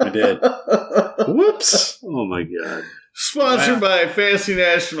 I did. Whoops. Oh my god. Sponsored by Fantasy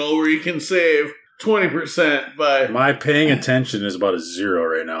National, where you can save 20% by. My paying attention is about a 0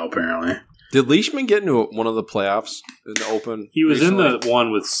 right now, apparently. Did Leishman get into one of the playoffs in the Open? He was recently? in the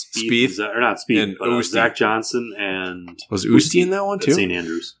one with Spieth, Spieth or not Spieth, and but Usti. Zach Johnson and Was Usti in that one at too? St.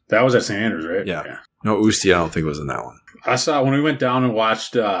 Andrews. That was at St. Andrews, right? Yeah. No, Usti I don't think was in that one. I saw when we went down and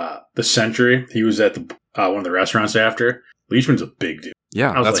watched the Century, he was at the one of the restaurants after. Leishman's a big dude.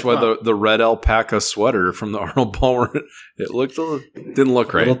 Yeah, I was that's like, why wow. the red alpaca sweater from the Arnold Palmer, didn't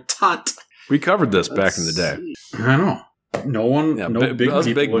look right. Little tot. We covered this back in the day. I know. No one, Yeah, no big us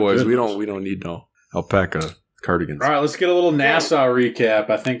people big look boys, good. we don't need no alpaca cardigans. All right, let's get a little Nassau recap.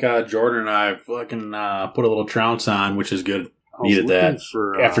 I think Jordan and I fucking put a little trounce on, which is good. I was Needed that looking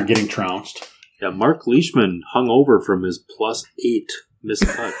for, after getting trounced. Yeah, Mark Leishman hung over from his +8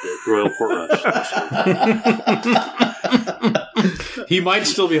 miscut at Royal Portrush. He might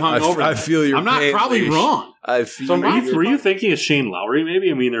still be hung over. I feel your I'm not pain, probably Leish. wrong. I feel So Were you thinking of Shane Lowry?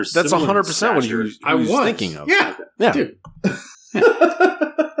 Maybe. I mean, there's that's similar 100% what stature. he was thinking of. Yeah. Yeah. Dude.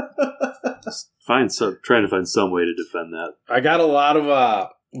 Trying to find some way to defend that. I got a lot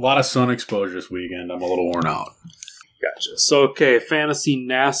of sun exposure this weekend. I'm a little worn out. Gotcha. So okay, Fantasy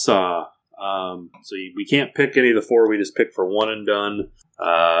Nassau. We can't pick any of the four. We just pick for one and done.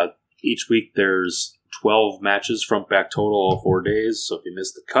 Each week there's 12 matches, front back total, all 4 days. So if you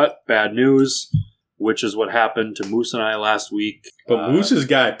missed the cut, bad news. Which is what happened to Moose and I last week. But Moose's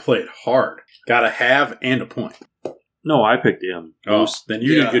guy played hard. Got a half and a point. No, I picked him. Moose, Then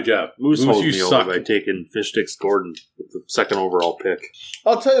you did a good job. Moose holds you me suck. over by taking Fish Sticks Gordon with the second overall pick.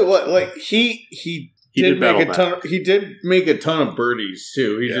 I'll tell you what, like he did make battle a ton. He did make a ton of birdies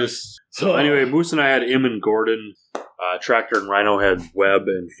too. He just So anyway, Moose and I had him and Gordon. Tractor and Rhino had Webb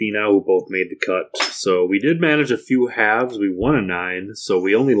and Fina, who both made the cut. So we did manage a few halves. We won a 9, so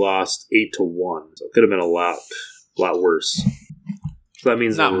we only lost 8-1. So it could have been a lot worse. So that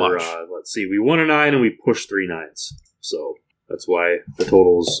means Not that we're, much. let's see, we won a 9 and we pushed 3 9s. So that's why the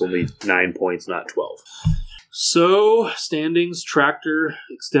total is only 9 points, not 12. So, standings, Tractor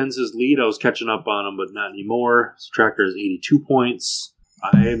extends his lead. I was catching up on him, but not anymore. So Tractor has 82 points.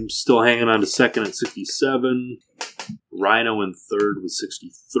 I'm still hanging on to second at 67. Rhino in third with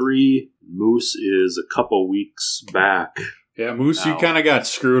 63. Moose is a couple weeks back. Yeah, Moose, you kind of got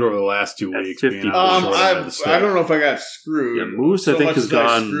screwed over the last 2 At weeks. 50. being on the short end of the I stick. don't know if I got screwed. Yeah, Moose, I so think, much has as I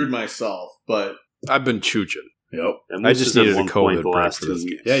gone- screwed myself, but I've been chooching. Yep. And I Moose just has had needed a 1 point COVID the break last for 2 this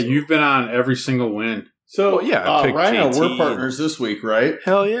weeks. Yeah, you've been on every single win. so Well, yeah, I picked Rhino, JT. we're partners this week, right?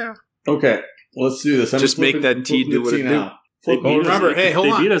 Hell yeah. Okay, let's do this. I'm Just make flipping- that T flipping do the what it do. now. They Flip- beat us remember- eight- hey, hold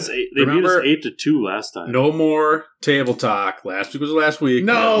they on. Beat us 8-2 last time. No more table talk. Last week was last week.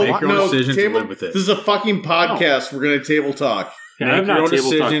 No, make your own no, decisions table, and live with it. This is a fucking podcast. We're gonna table talk. Yeah, Make I've your not own table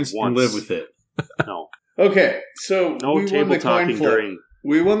talked decisions and once. live with it. No, Okay, so no we won table the coin talking flip. during.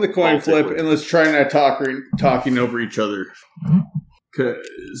 We won the coin Baltic flip, wins. and let's try not talking over each other,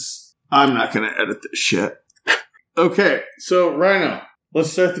 because I'm not going to edit this shit. Okay, so Rhino,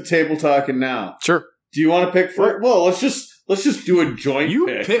 let's start the table talking now. Sure. Do you want to pick first? Well, let's just do a joint You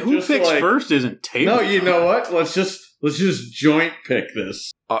pick. pick, who Just picks like- first isn't table. No, you know what? Let's just joint pick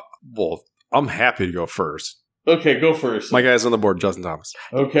this. Well, I'm happy to go first. Okay, go first. My guy's on the board, Justin Thomas.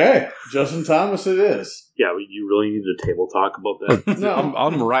 Okay, Justin Thomas, it is. Yeah, you really need a table talk about that. No.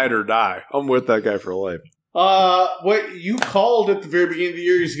 I'm ride or die. I'm with that guy for life. What you called at the very beginning of the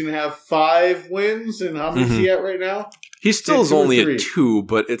year, he's going to have 5 wins, and how many is he at right now? He still Yeah, is 2 or only 3. at 2,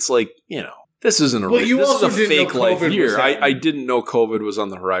 but it's like, this isn't a Well, you this also is a didn't fake know life COVID was year. I happening. didn't know COVID was on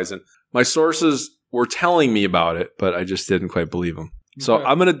the horizon. My sources were telling me about it, but I just didn't quite believe them. So Okay.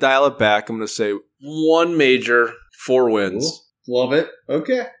 I'm going to dial it back. I'm going to say 1 major, 4 wins. Cool. Love it.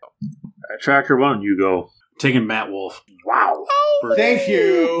 Okay. Tractor, why don't you go? Taking Matt Wolf. Wow. Thank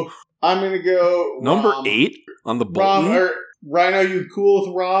you. I'm going to go Number Rom. 8 on the Rom, Bolton. or Rhino, you cool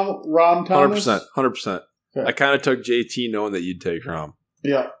with Rom Thomas? 100%. Okay. I kind of took JT knowing that you'd take Rom.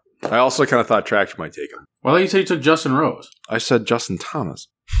 Yeah. I also kind of thought Tractor might take him. Well, you say you took Justin Rose. I said Justin Thomas.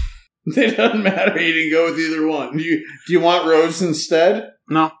 It doesn't matter. You didn't go with either one. Do you want Rose instead?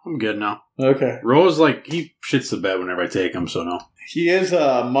 No, I'm good now. Okay. Rose, he shits the bed whenever I take him, so no. He is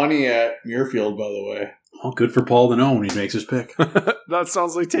money at Muirfield, by the way. Well, good for Paul to know when he makes his pick. That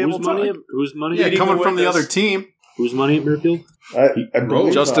sounds like table Who's money? talk. Who's money? Yeah, at- coming from the other team. Who's money at Muirfield? I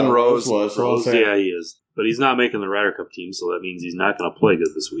believe Justin Rose. was. Rose, yeah, he is. But he's not making the Ryder Cup team, so that means he's not going to play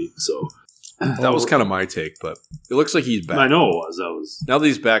good this week. So That was kind of my take, but it looks like he's back. I know it was. That was. Now that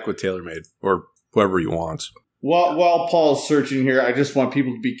he's back with TaylorMade, or whoever he wants. While Paul's searching here, I just want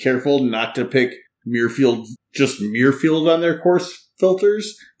people to be careful not to pick just Muirfield on their course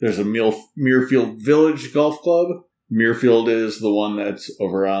filters. There's a Muirfield Village Golf Club. Muirfield is the one that's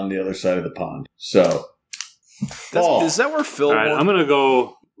over on the other side of the pond. So, Paul, Is that where Phil All right, won? I'm going to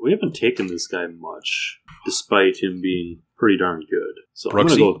go. We haven't taken this guy much, despite him being pretty darn good. So I'm going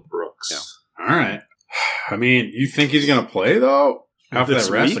to Brooksy? go with Brooks. Yeah. All right. I mean, you think he's going to play, though? After This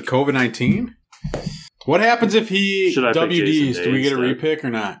that rest week? of COVID-19? What happens if he Should I pick WDs? Jason Do we Day get a instead? repick or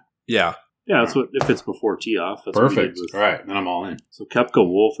not? Yeah. Yeah, that's what if it's before tee off. That's what we Perfect. did with- All right, then I'm all in. So Koepka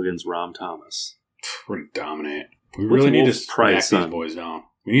Wolf against Rom Thomas. We're going to dominate. We What's really need to Wolf's price smack these on- boys down.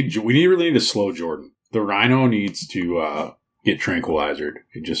 We really need to slow Jordan. The Rhino needs to get tranquilizered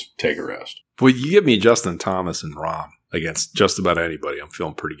and just take a rest. Well, you give me Justin Thomas and Rom against just about anybody. I'm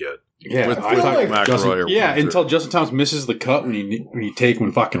feeling pretty good. Yeah, With I feel like McIlroy Justin, or yeah, Winter. until Justin Thomas misses the cut when you take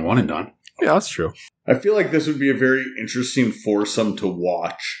when fucking one and done. Yeah, that's true. I feel like this would be a very interesting foursome to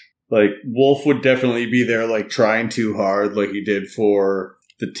watch. Like, Wolf would definitely be there, trying too hard, like he did for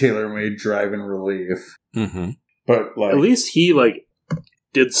the TaylorMade Drive and Relief. Mm-hmm. But, At least he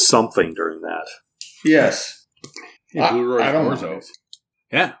did something during that. yes. Yeah, Blue Roy's I don't doors know. out.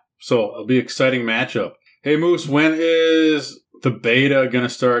 Yeah, so it'll be an exciting matchup. Hey, Moose, when is the beta going to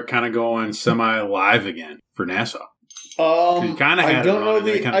start kind of going semi-live again for Nassau? You kinda I had it don't wrong, know and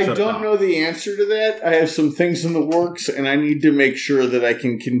then it kinda I shut don't down. know the answer to that. I have some things in the works, and I need to make sure that I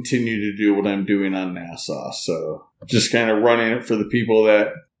can continue to do what I'm doing on Nassau. So just kind of running it for the people that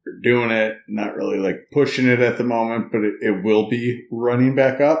are doing it, not really pushing it at the moment, but it will be running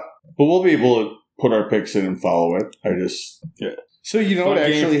back up. But we'll be able to put our picks in and follow it. So you know Fun what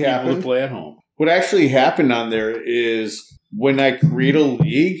game for actually people to happened? play at home. What actually happened on there is when I create a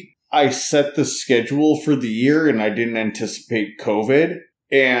league, I set the schedule for the year and I didn't anticipate COVID.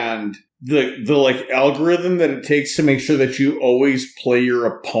 And the algorithm that it takes to make sure that you always play your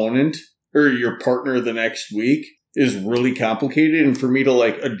opponent or your partner the next week is really complicated. And for me to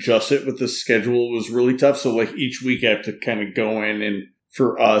adjust it with the schedule was really tough. So each week I have to kind of go in and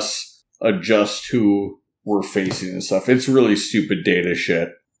for us adjust who we're facing and stuff. It's really stupid data shit,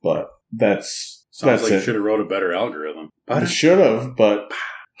 but that's Sounds like you it. should have wrote a better algorithm. I should have, but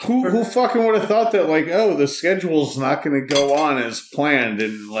Who fucking would have thought that, like, oh, the schedule's not going to go on as planned,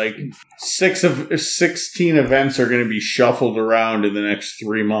 and, like, 16 events are going to be shuffled around in the next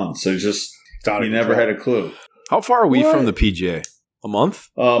 3 months. I just, you never had a clue. How far are we from the PGA? A month?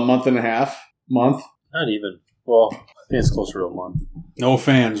 A month and a half. Month. Not even. Well, I think it's closer to a month. No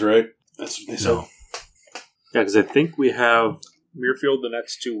fans, right? That's what they said. No. Yeah, because I think we have Muirfield the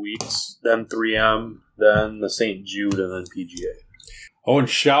next 2 weeks, then 3M, then the St. Jude, and then PGA. Oh, and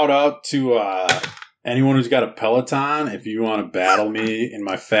shout out to anyone who's got a Peloton. If you want to battle me in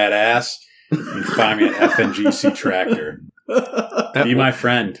my fat ass, you can find me at FNGC Tractor. Be my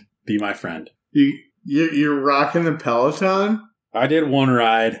friend. Be my friend. You're rocking the Peloton? I did one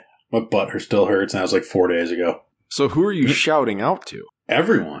ride. My butt still hurts, and that was like 4 days ago. So who are you shouting out to?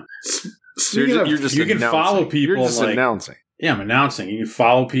 Everyone. Speaking of, you're just you can announcing. follow people. You're just like, announcing. Yeah, I'm announcing. You can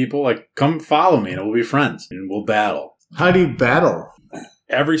follow people. Like, come follow me, and we'll be friends, and we'll battle. how do you battle?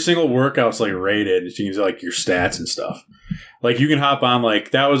 Every single workout's like rated. You can see like your stats and stuff. Like you can hop on.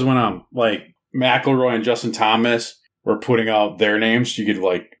 Like that was when like McElroy and Justin Thomas were putting out their names. So you could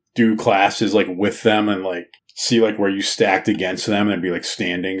like do classes like with them and like see like where you stacked against them, and it'd be like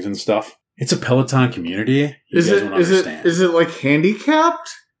standings and stuff. It's a Peloton community. Is it like handicapped?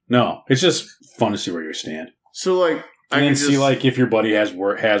 No, it's just fun to see where you stand. So like And then see like if your buddy has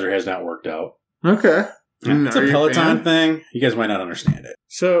or has not worked out. Okay. It's a Peloton thing. You guys might not understand it.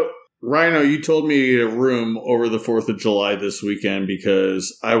 So, Rhino, you told me a room over the 4th of July this weekend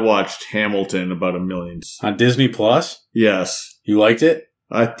because I watched Hamilton about 1 million. On Disney Plus? Yes. You liked it?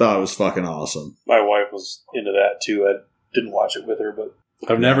 I thought it was fucking awesome. My wife was into that too. I didn't watch it with her, but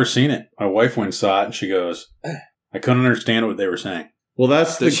I've never seen it. My wife went and saw it, and she goes, I couldn't understand what they were saying. Well,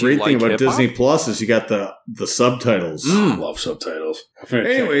 that's the Does she great like thing about hip-hop? Disney Plus is you got the subtitles. I love subtitles.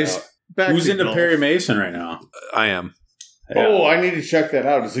 Anyways, back who's to into golf. Perry Mason right now? I am. Yeah. Oh, I need to check that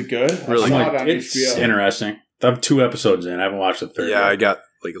out. Is it good? Really? I saw it on It's HBO. interesting. I'm 2 episodes in. I haven't watched the third. Yeah, yet. I got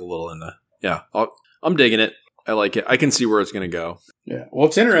like a little into. Yeah, I'm digging it. I like it. I can see where it's going to go. Yeah. Well,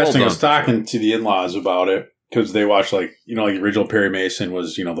 it's interesting. Well I was done, talking to the in-laws about it because they watched like the original Perry Mason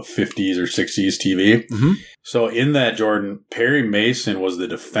was, the 50s or 60s TV. Mhm. So in that, Jordan, Perry Mason was the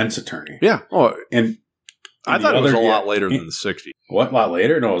defense attorney. Yeah. Oh, And I the thought it was a other lot guy- later than the 60s. What? A lot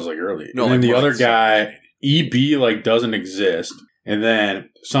later? No, it was like early. No, and then like the other months. guy, EB, like doesn't exist. And then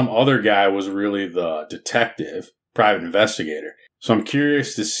some other guy was really the detective, private investigator. So I'm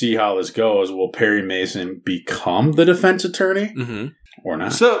curious to see how this goes. Will Perry Mason become the defense attorney Mm-hmm. or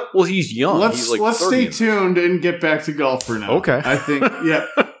not? So Well, he's young. let's he's like 30 stay in tuned and get back to golf for now. Okay. I think yeah.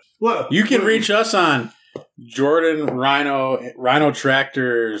 Look, You can reach us on Jordan Rhino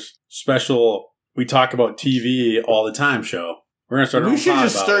Tractor's special We Talk About TV All the Time show. We're going to start our We own should pod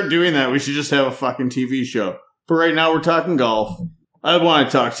just about start it. doing that. We should just have a fucking TV show. But right now we're talking golf. I want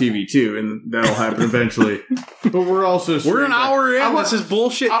to talk TV too, and that'll happen eventually. But we're also We're an hour in. I want- This is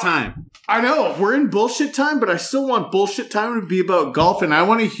bullshit time. I know we're in bullshit time, but I still want bullshit time to be about golf, and I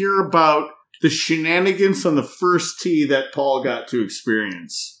want to hear about the shenanigans on the first tee that Paul got to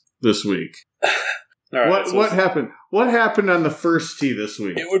experience this week. all right, so What happened? What happened on the first tee this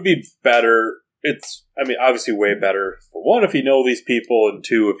week? it would be better. Obviously way better for one if you know these people, and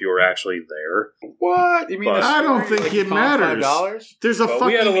two if you were actually there. What? You mean But- I don't think it matters. $5? There's a But fucking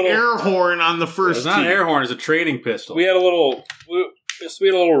we had a little- air horn on the first It's not an tee. air horn. It's a trading pistol. We had a little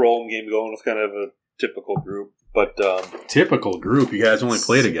rolling game going with kind of a typical group, but Typical group. You guys only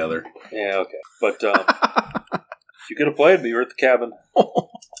play together. yeah, okay. But you could have played, but you were at the cabin.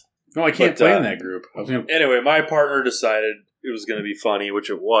 No, I can't But, play in that group. I was gonna. Anyway, my partner decided it was going to be funny, which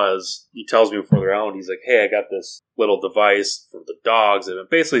it was. He tells me before the round, he's like, hey, I got this little device for the dogs, and it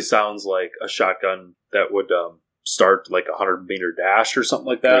basically sounds like a shotgun that would start like a 100-meter dash or something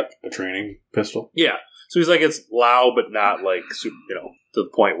like that. A training pistol. Yeah. So he's like, it's loud, but not like, super, to the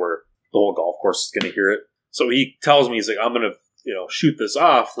point where the whole golf course is going to hear it. So he tells me, he's like, I'm going to, shoot this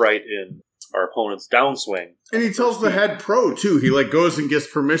off right in our opponent's downswing. And he tells the head pro too. He goes and gets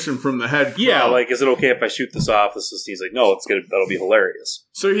permission from the head pro. Yeah, is it okay if I shoot this off? He's like, no, that'll be hilarious.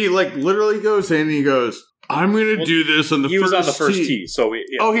 So he literally goes in and he goes, I'm going to do this on the He first was on the first tee. tee, so we.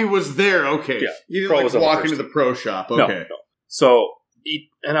 Yeah. Oh, he was there. Okay. Yeah. You Pro didn't was on the walk first into the tee. pro shop. No, Okay. no. So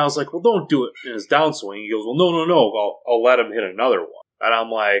and I was like, well, don't do it in his downswing. He goes, well, no. I'll let him hit another one. And I'm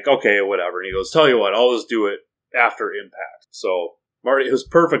like, okay, whatever. And he goes, tell you what, I'll just do it after impact. So Marty, it was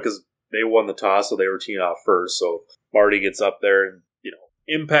perfect because they won the toss, so they were teeing off first. So Marty gets up there and,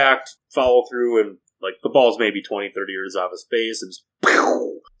 impact, follow through, and the ball's maybe 20, 30 yards off his face. And just,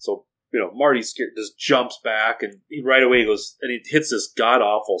 so, Marty scared, just jumps back and he right away goes, and he hits this god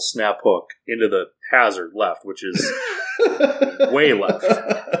awful snap hook into the hazard left, which is way left.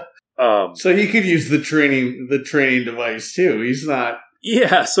 So he could use the training device too. He's not.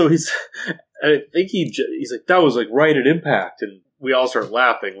 Yeah, so I think he's like, that was like right at impact, and we all start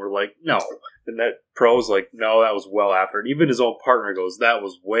laughing. We're like, no. And that pro's like, no, that was well after. And even his own partner goes, that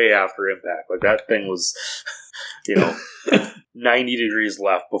was way after impact. Like that thing was, 90 degrees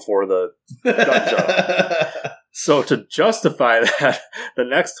left before the gun shot. So to justify that, the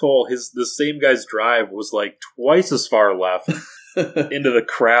next hole, the same guy's drive was like twice as far left into the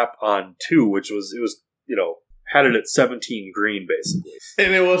crap on 2, which was, had it at 17 green basically.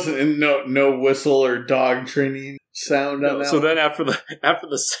 And it wasn't no whistle or dog training sound on that. So then after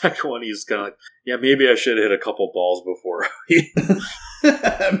the second one, he's kind of like, yeah, maybe I should have hit a couple balls before.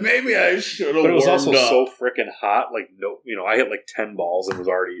 Maybe I should have. But it was also warmed up. so freaking hot. Like I hit like 10 balls and was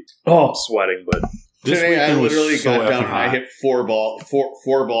already sweating. But Today I literally so got down. effing hot. I hit four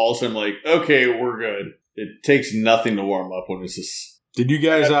balls. And I'm like, okay, we're good. It takes nothing to warm up when it's just. Did you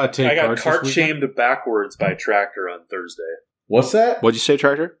guys take I got carts cart this weekend? shamed backwards by Tractor on Thursday. What's that? What'd you say,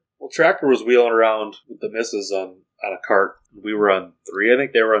 Tractor? Well, Tractor was wheeling around with the missus on a cart. We were on 3, I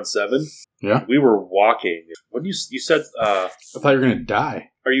think. They were on 7. Yeah. We were walking. What you said? I thought you were going to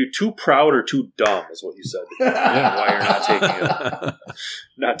die. Are you too proud or too dumb? Is what you said. Yeah. Why you're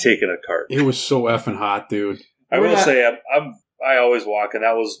not taking a cart? It was so effing hot, dude. I will say I always walk, and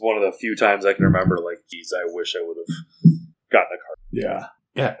that was one of the few times I can remember. Like, geez, I wish I would have gotten a cart. Yeah.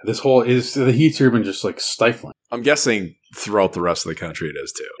 Yeah, the heat's here been just like stifling. I'm guessing throughout the rest of the country it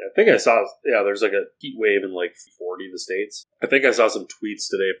is too. I think I saw, there's like a heat wave in like 40 of the states. I think I saw some tweets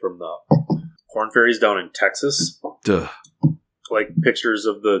today from the Corn Ferries down in Texas. Duh. Like pictures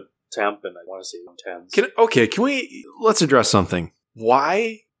of the temp, and I want to say 10s. Let's address something.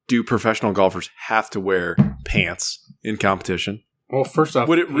 Why do professional golfers have to wear pants in competition? Well, first off,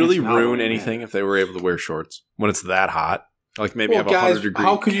 Would it really pants now, ruin man. anything if they were able to wear shorts when it's that hot? Like maybe Well, have a guys, 100-degree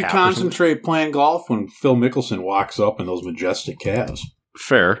how could you cap or something? concentrate playing golf when Phil Mickelson walks up in those majestic calves?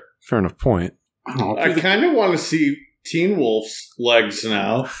 Fair enough point. I don't know. I kind of want to see Teen Wolf's legs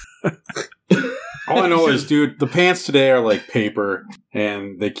now. All I know is, dude, the pants today are like paper,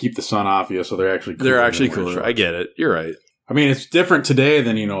 and they keep the sun off you, so they're actually cooler. They're actually than wearing cooler. I shorts. get it. You're right. I mean, it's different today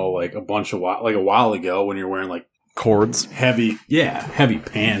than like a bunch of like a while ago when you're wearing like Cords. heavy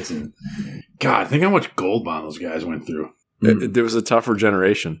pants and God, think how much gold bond those guys went through. There was a tougher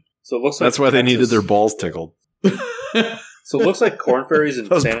generation. So it looks like That's why they needed their balls tickled. So it looks like Corn Ferries in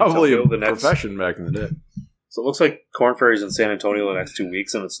That was San probably Antonio a the next. profession back in the day. So it looks like Corn Ferries in San Antonio the next 2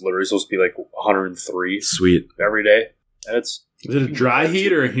 weeks, and it's literally supposed to be like 103 Sweet. every day. And it's Is it a dry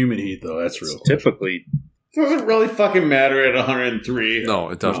heat or a humid heat though? That's real. typically Doesn't really fucking matter at 103. No,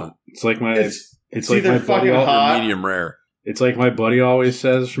 it doesn't. It's like my It's like either my buddy. fucking al- hot. Medium rare. It's like my buddy always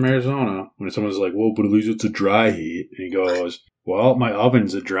says from Arizona when someone's like, "Well, but at least it's a dry heat," and he goes, "Well, my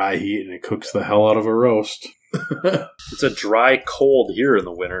oven's a dry heat and it cooks the hell out of a roast." it's a dry cold here in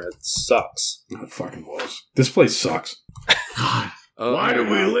the winter. It sucks. It fucking was. This place sucks. Why do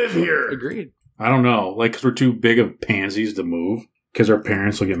we live here? Agreed. I don't know, like 'cause we're too big of pansies to move because our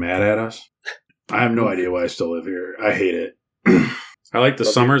parents will get mad at us. I have no idea why I still live here. I hate it. I like the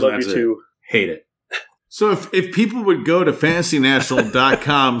summers. Love and that's you it. too. Hate it. So if people would go to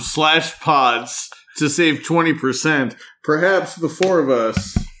fantasynational.com/pods to save 20%, perhaps the four of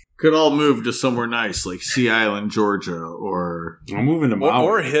us could all move to somewhere nice like Sea Island, Georgia, or I'm moving to Maui.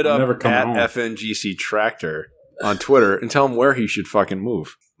 Or hit I'm up never coming at home. FNGC Tractor on Twitter and tell him where he should fucking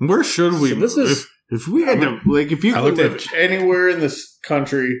move. where should we So this move? is- if we had to, like, if you I could looked live anywhere in this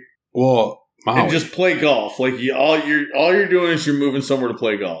country Well, Maui. and just play golf, like all you're doing is you're moving somewhere to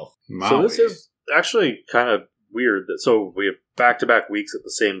play golf. Maui. So this is actually kind of weird. So we have back-to-back weeks at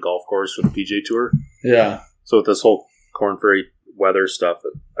the same golf course for the PGA Tour. Yeah. So with this whole Corn Ferry weather stuff,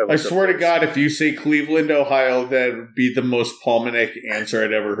 I swear to God, if you say Cleveland, Ohio, that would be the most Palmanic answer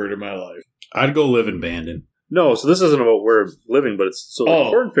I'd ever heard in my life. I'd go live in Bandon. No, so this isn't about where I'm living, but it's so the Oh.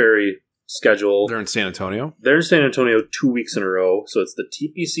 Corn Ferry schedule. They're in San Antonio. They're in San Antonio 2 weeks in a row, so it's the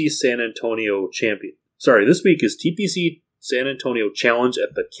TPC San Antonio Champion. Sorry, this week is TPC San Antonio Challenge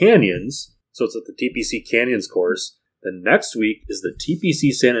at the Canyons, so it's at the TPC Canyons course. Then next week is the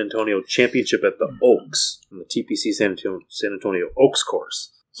TPC San Antonio Championship at the Oaks, and the TPC San Antonio Oaks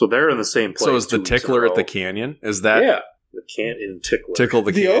course. So they're in the same place. So is the 2 weeks in a tickler at the row. canyon? Is that Yeah, the Canyon Tickler. tickle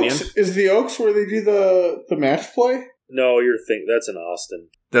the The canyon? Oaks is the Oaks where they do the match play. No, you're thinking that's in Austin.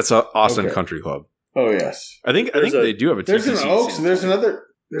 That's a Austin Okay. Country Club. Oh yes, I think There's they do have a there's TPC an Oaks. scene. There's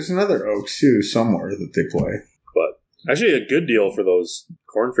another Oaks too somewhere that they play. But actually, a good deal for those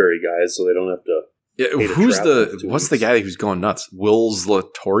Corn Ferry guys, so they don't have to. Yeah, Hate to who's travel the for 2 what's the weeks. guy who's going nuts? Wills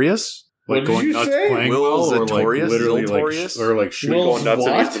Latorius? Like What did going you nuts say? playing Will well, or like Zaltorius? literally Zaltorius? like, or like shooting. Will Going nuts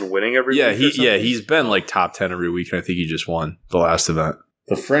and What? he's been winning every Yeah, week or something? he's been like top 10 every week, and I think he just won the last event.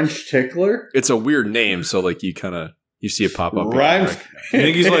 The French tickler? It's a weird name, so like you see it pop up. Rhymes. You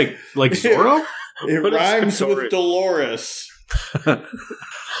think he's like Zorro? It What is rhymes Victoria? with Dolores.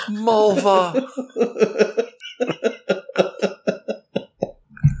 Mulva.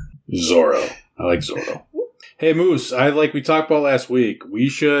 Zorro. I like Zorro. Hey Moose, like we talked about last week, we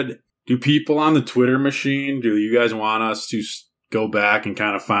should do people on the Twitter machine. Do you guys want us to go back and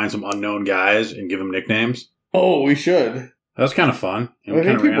kind of find some unknown guys and give them nicknames? Oh, we should. That was kind of fun. And I we kind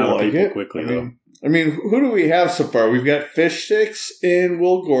think of ran people out of like people it. quickly, I though. mean, who do we have so far? We've got Fish Sticks and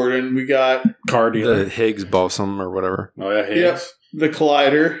Will Gordon. We got Car dealer. The Higgs bosom or whatever. Oh, yeah, Higgs. Yep. the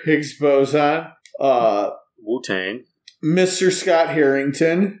Collider, Higgs Boson, Wu-Tang. Mr. Scott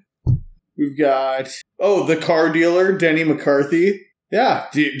Harrington. We've got, the car dealer, Denny McCarthy. Yeah.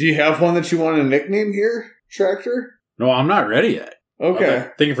 Do you have one that you want to nickname here, Tractor? No, I'm not ready yet. Okay.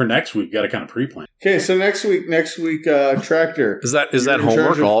 Thinking for next week, got to kind of pre-plan. Okay, so next week, Tractor. Is that You're in homework?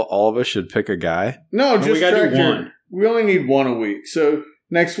 charge of- All of us should pick a guy. No, No, just we gotta do Tractor. one. We only need one a week. So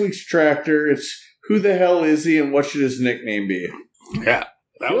next week's Tractor, it's who the hell is he and what should his nickname be? Yeah.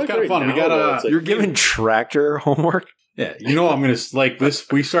 That feel was like kind of right fun. We now, though, got it's like- You're giving Tractor homework? yeah, I'm going to, like, this,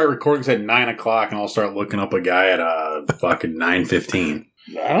 we start recording at 9 o'clock and I'll start looking up a guy at fucking 9:15.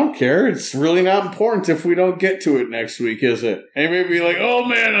 I don't care. It's really not important if we don't get to it next week, is it? Anybody be like, oh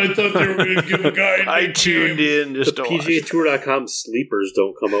man, I thought they were going to give a guy a I nickname." tuned in just The to watch. PGAtour.com sleepers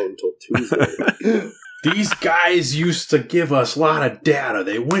don't come out until Tuesday. These guys used to give us a lot of data.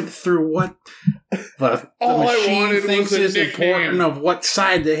 They went through what the All I machine wanted thinks was a is nickname. important of what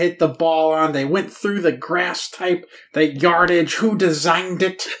side to hit the ball on. They went through the grass type, the yardage, who designed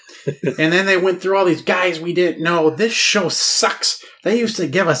it. And then they went through all these guys we didn't know. This show sucks. They used to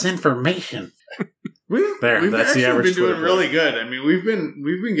give us information. We've There, that's actually the average been doing Twitter really good. I mean, we've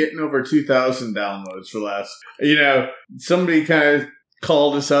been getting over 2,000 downloads for the last. Somebody kind of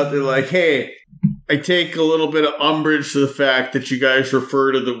called us out. They're like, "Hey, I take a little bit of umbrage to the fact that you guys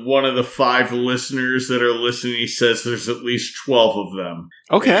refer to one of the 5 listeners that are listening. He says there's at least 12 of them."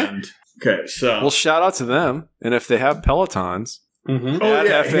 Okay. Okay, so Well, shout out to them. And if they have Pelotons, Mm-hmm. Oh, at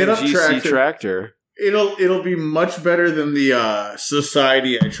yeah, hit up FNGC Tractor. Tractor. it'll be much better than the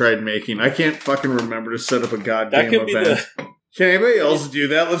society I tried making. I can't fucking remember to set up a goddamn That could be event. Can anybody else do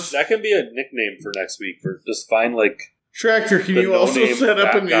that? Let's That can be a nickname for next week. For just find like Tractor. Can the you also no-name set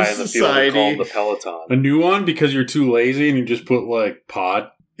up fat a guy new in the field and call him society? the Peloton. A new one because you're too lazy and you just put like pod.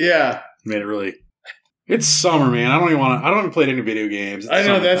 Yeah, Made it really. It's summer, man. I don't even play any video games. It's I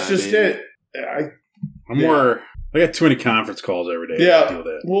know that's summertime, just baby. it. I'm more. I got too many conference calls every day. Yeah. to deal with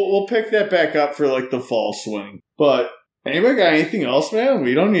that. We'll pick that back up for like the fall swing. But anybody got anything else, man?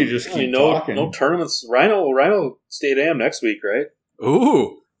 We don't need to just keep talking. no tournaments. Rhino State Am next week, right?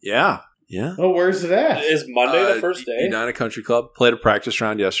 Ooh. Yeah. Yeah. Oh, where's it at? Is Monday the first day? Edina Country Club. Played a practice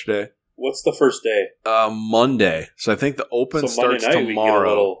round yesterday. What's the first day? Monday. So I think the Open So Monday starts night we can get a tomorrow.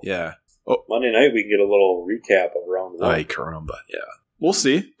 little- Yeah. Monday night we can get a little recap of round one. Ay, caramba. Yeah. We'll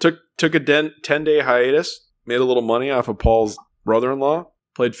see. Took a 10-day hiatus. Made a little money off of Paul's brother-in-law.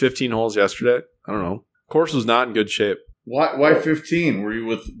 Played 15 holes yesterday. I don't know. Course was not in good shape. Why 15? Were you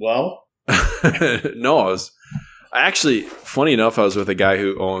with No, I actually, funny enough, I was with a guy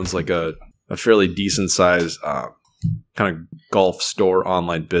who owns like a fairly decent size kind of golf store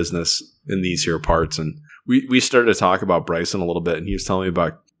online business in these here parts. And we started to talk about Bryson a little bit, and he was telling me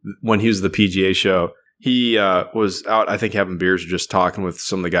about when he was at the PGA show. He was out, I think, having beers or just talking with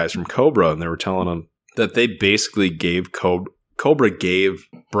some of the guys from Cobra, and they were telling him that they basically gave Cobra gave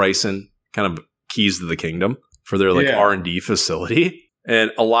Bryson kind of keys to the kingdom for their like Yeah. R&D facility.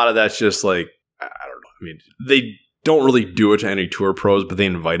 And a lot of that's just like, I don't know. I mean, they don't really do it to any tour pros, but they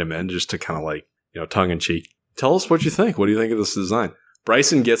invite them in just to kind of like, tongue in cheek. Tell us what you think. What do you think of this design?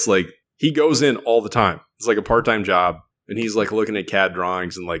 Bryson gets like, he goes in all the time. It's like a part-time job. And he's like looking at CAD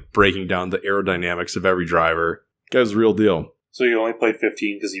drawings and like breaking down the aerodynamics of every driver. Guy's the real deal. So you only played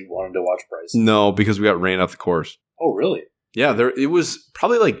 15 because you wanted to watch Bryson? No, because we got rain off the course. Oh, really? Yeah, it was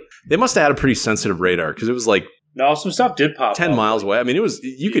probably like, they must have had a pretty sensitive radar because it was like No, some stuff did pop 10 up. miles away. I mean,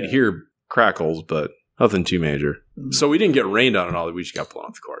 you could Yeah. hear crackles, but nothing too major. So we didn't get rained on at all. We just got blown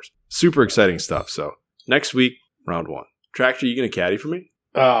off the course. Super exciting stuff. So next week, round 1. Tractor, you going to caddy for me?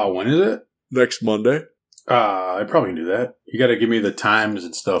 When is it? Next Monday. I probably can do that. You got to give me the times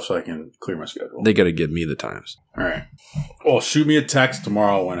and stuff so I can clear my schedule. They got to give me the times. All right. Well, shoot me a text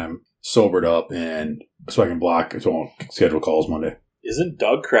tomorrow when I'm sobered up and so I can block. So I won't schedule calls Monday. Isn't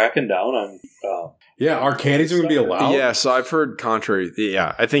Doug cracking down on Yeah, are caddies going to be allowed? Yeah, so I've heard contrary.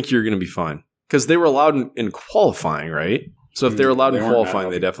 Yeah, I think you're going to be fine. Because they were allowed in qualifying, right? So if they're allowed in qualifying,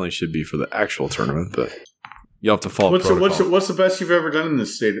 they definitely should be for the actual tournament. But you'll have to follow protocol. What's the best you've ever done in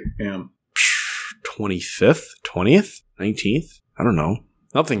this state, Am? 25th? 20th? 19th? I don't know.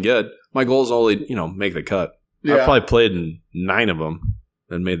 Nothing good. My goal is only, make the cut. Yeah. I probably played in 9 of them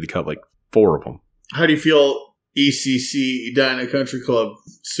and made the cut like 4 of them. How do you feel ECC, Edina Country Club,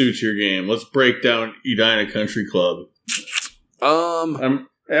 suits your game? Let's break down Edina Country Club. I'm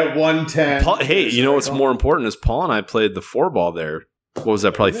at 110. Hey, you know what's more important is Paul and I played the 4-ball there. What was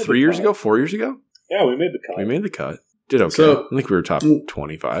that, probably 3 years ago, 4 years ago? Yeah, we made the cut. We made the cut. Did okay. So, I think we were top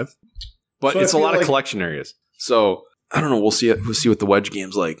 25. But it's a lot of collection areas. So, I don't know. We'll see what the wedge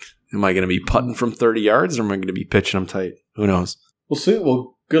game's like. Am I going to be putting from 30 yards or am I going to be pitching them tight? Who knows? We'll see.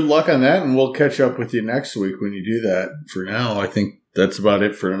 Well, good luck on that, and we'll catch up with you next week when you do that. For now, I think that's about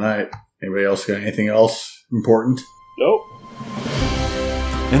it for tonight. Anybody else got anything else important? Nope.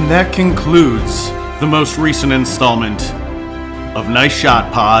 And that concludes the most recent installment of Nice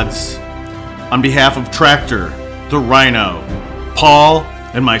Shot Pods. On behalf of Tractor, the Rhino, Paul,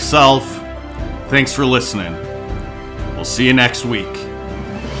 and myself, thanks for listening. We'll see you next week.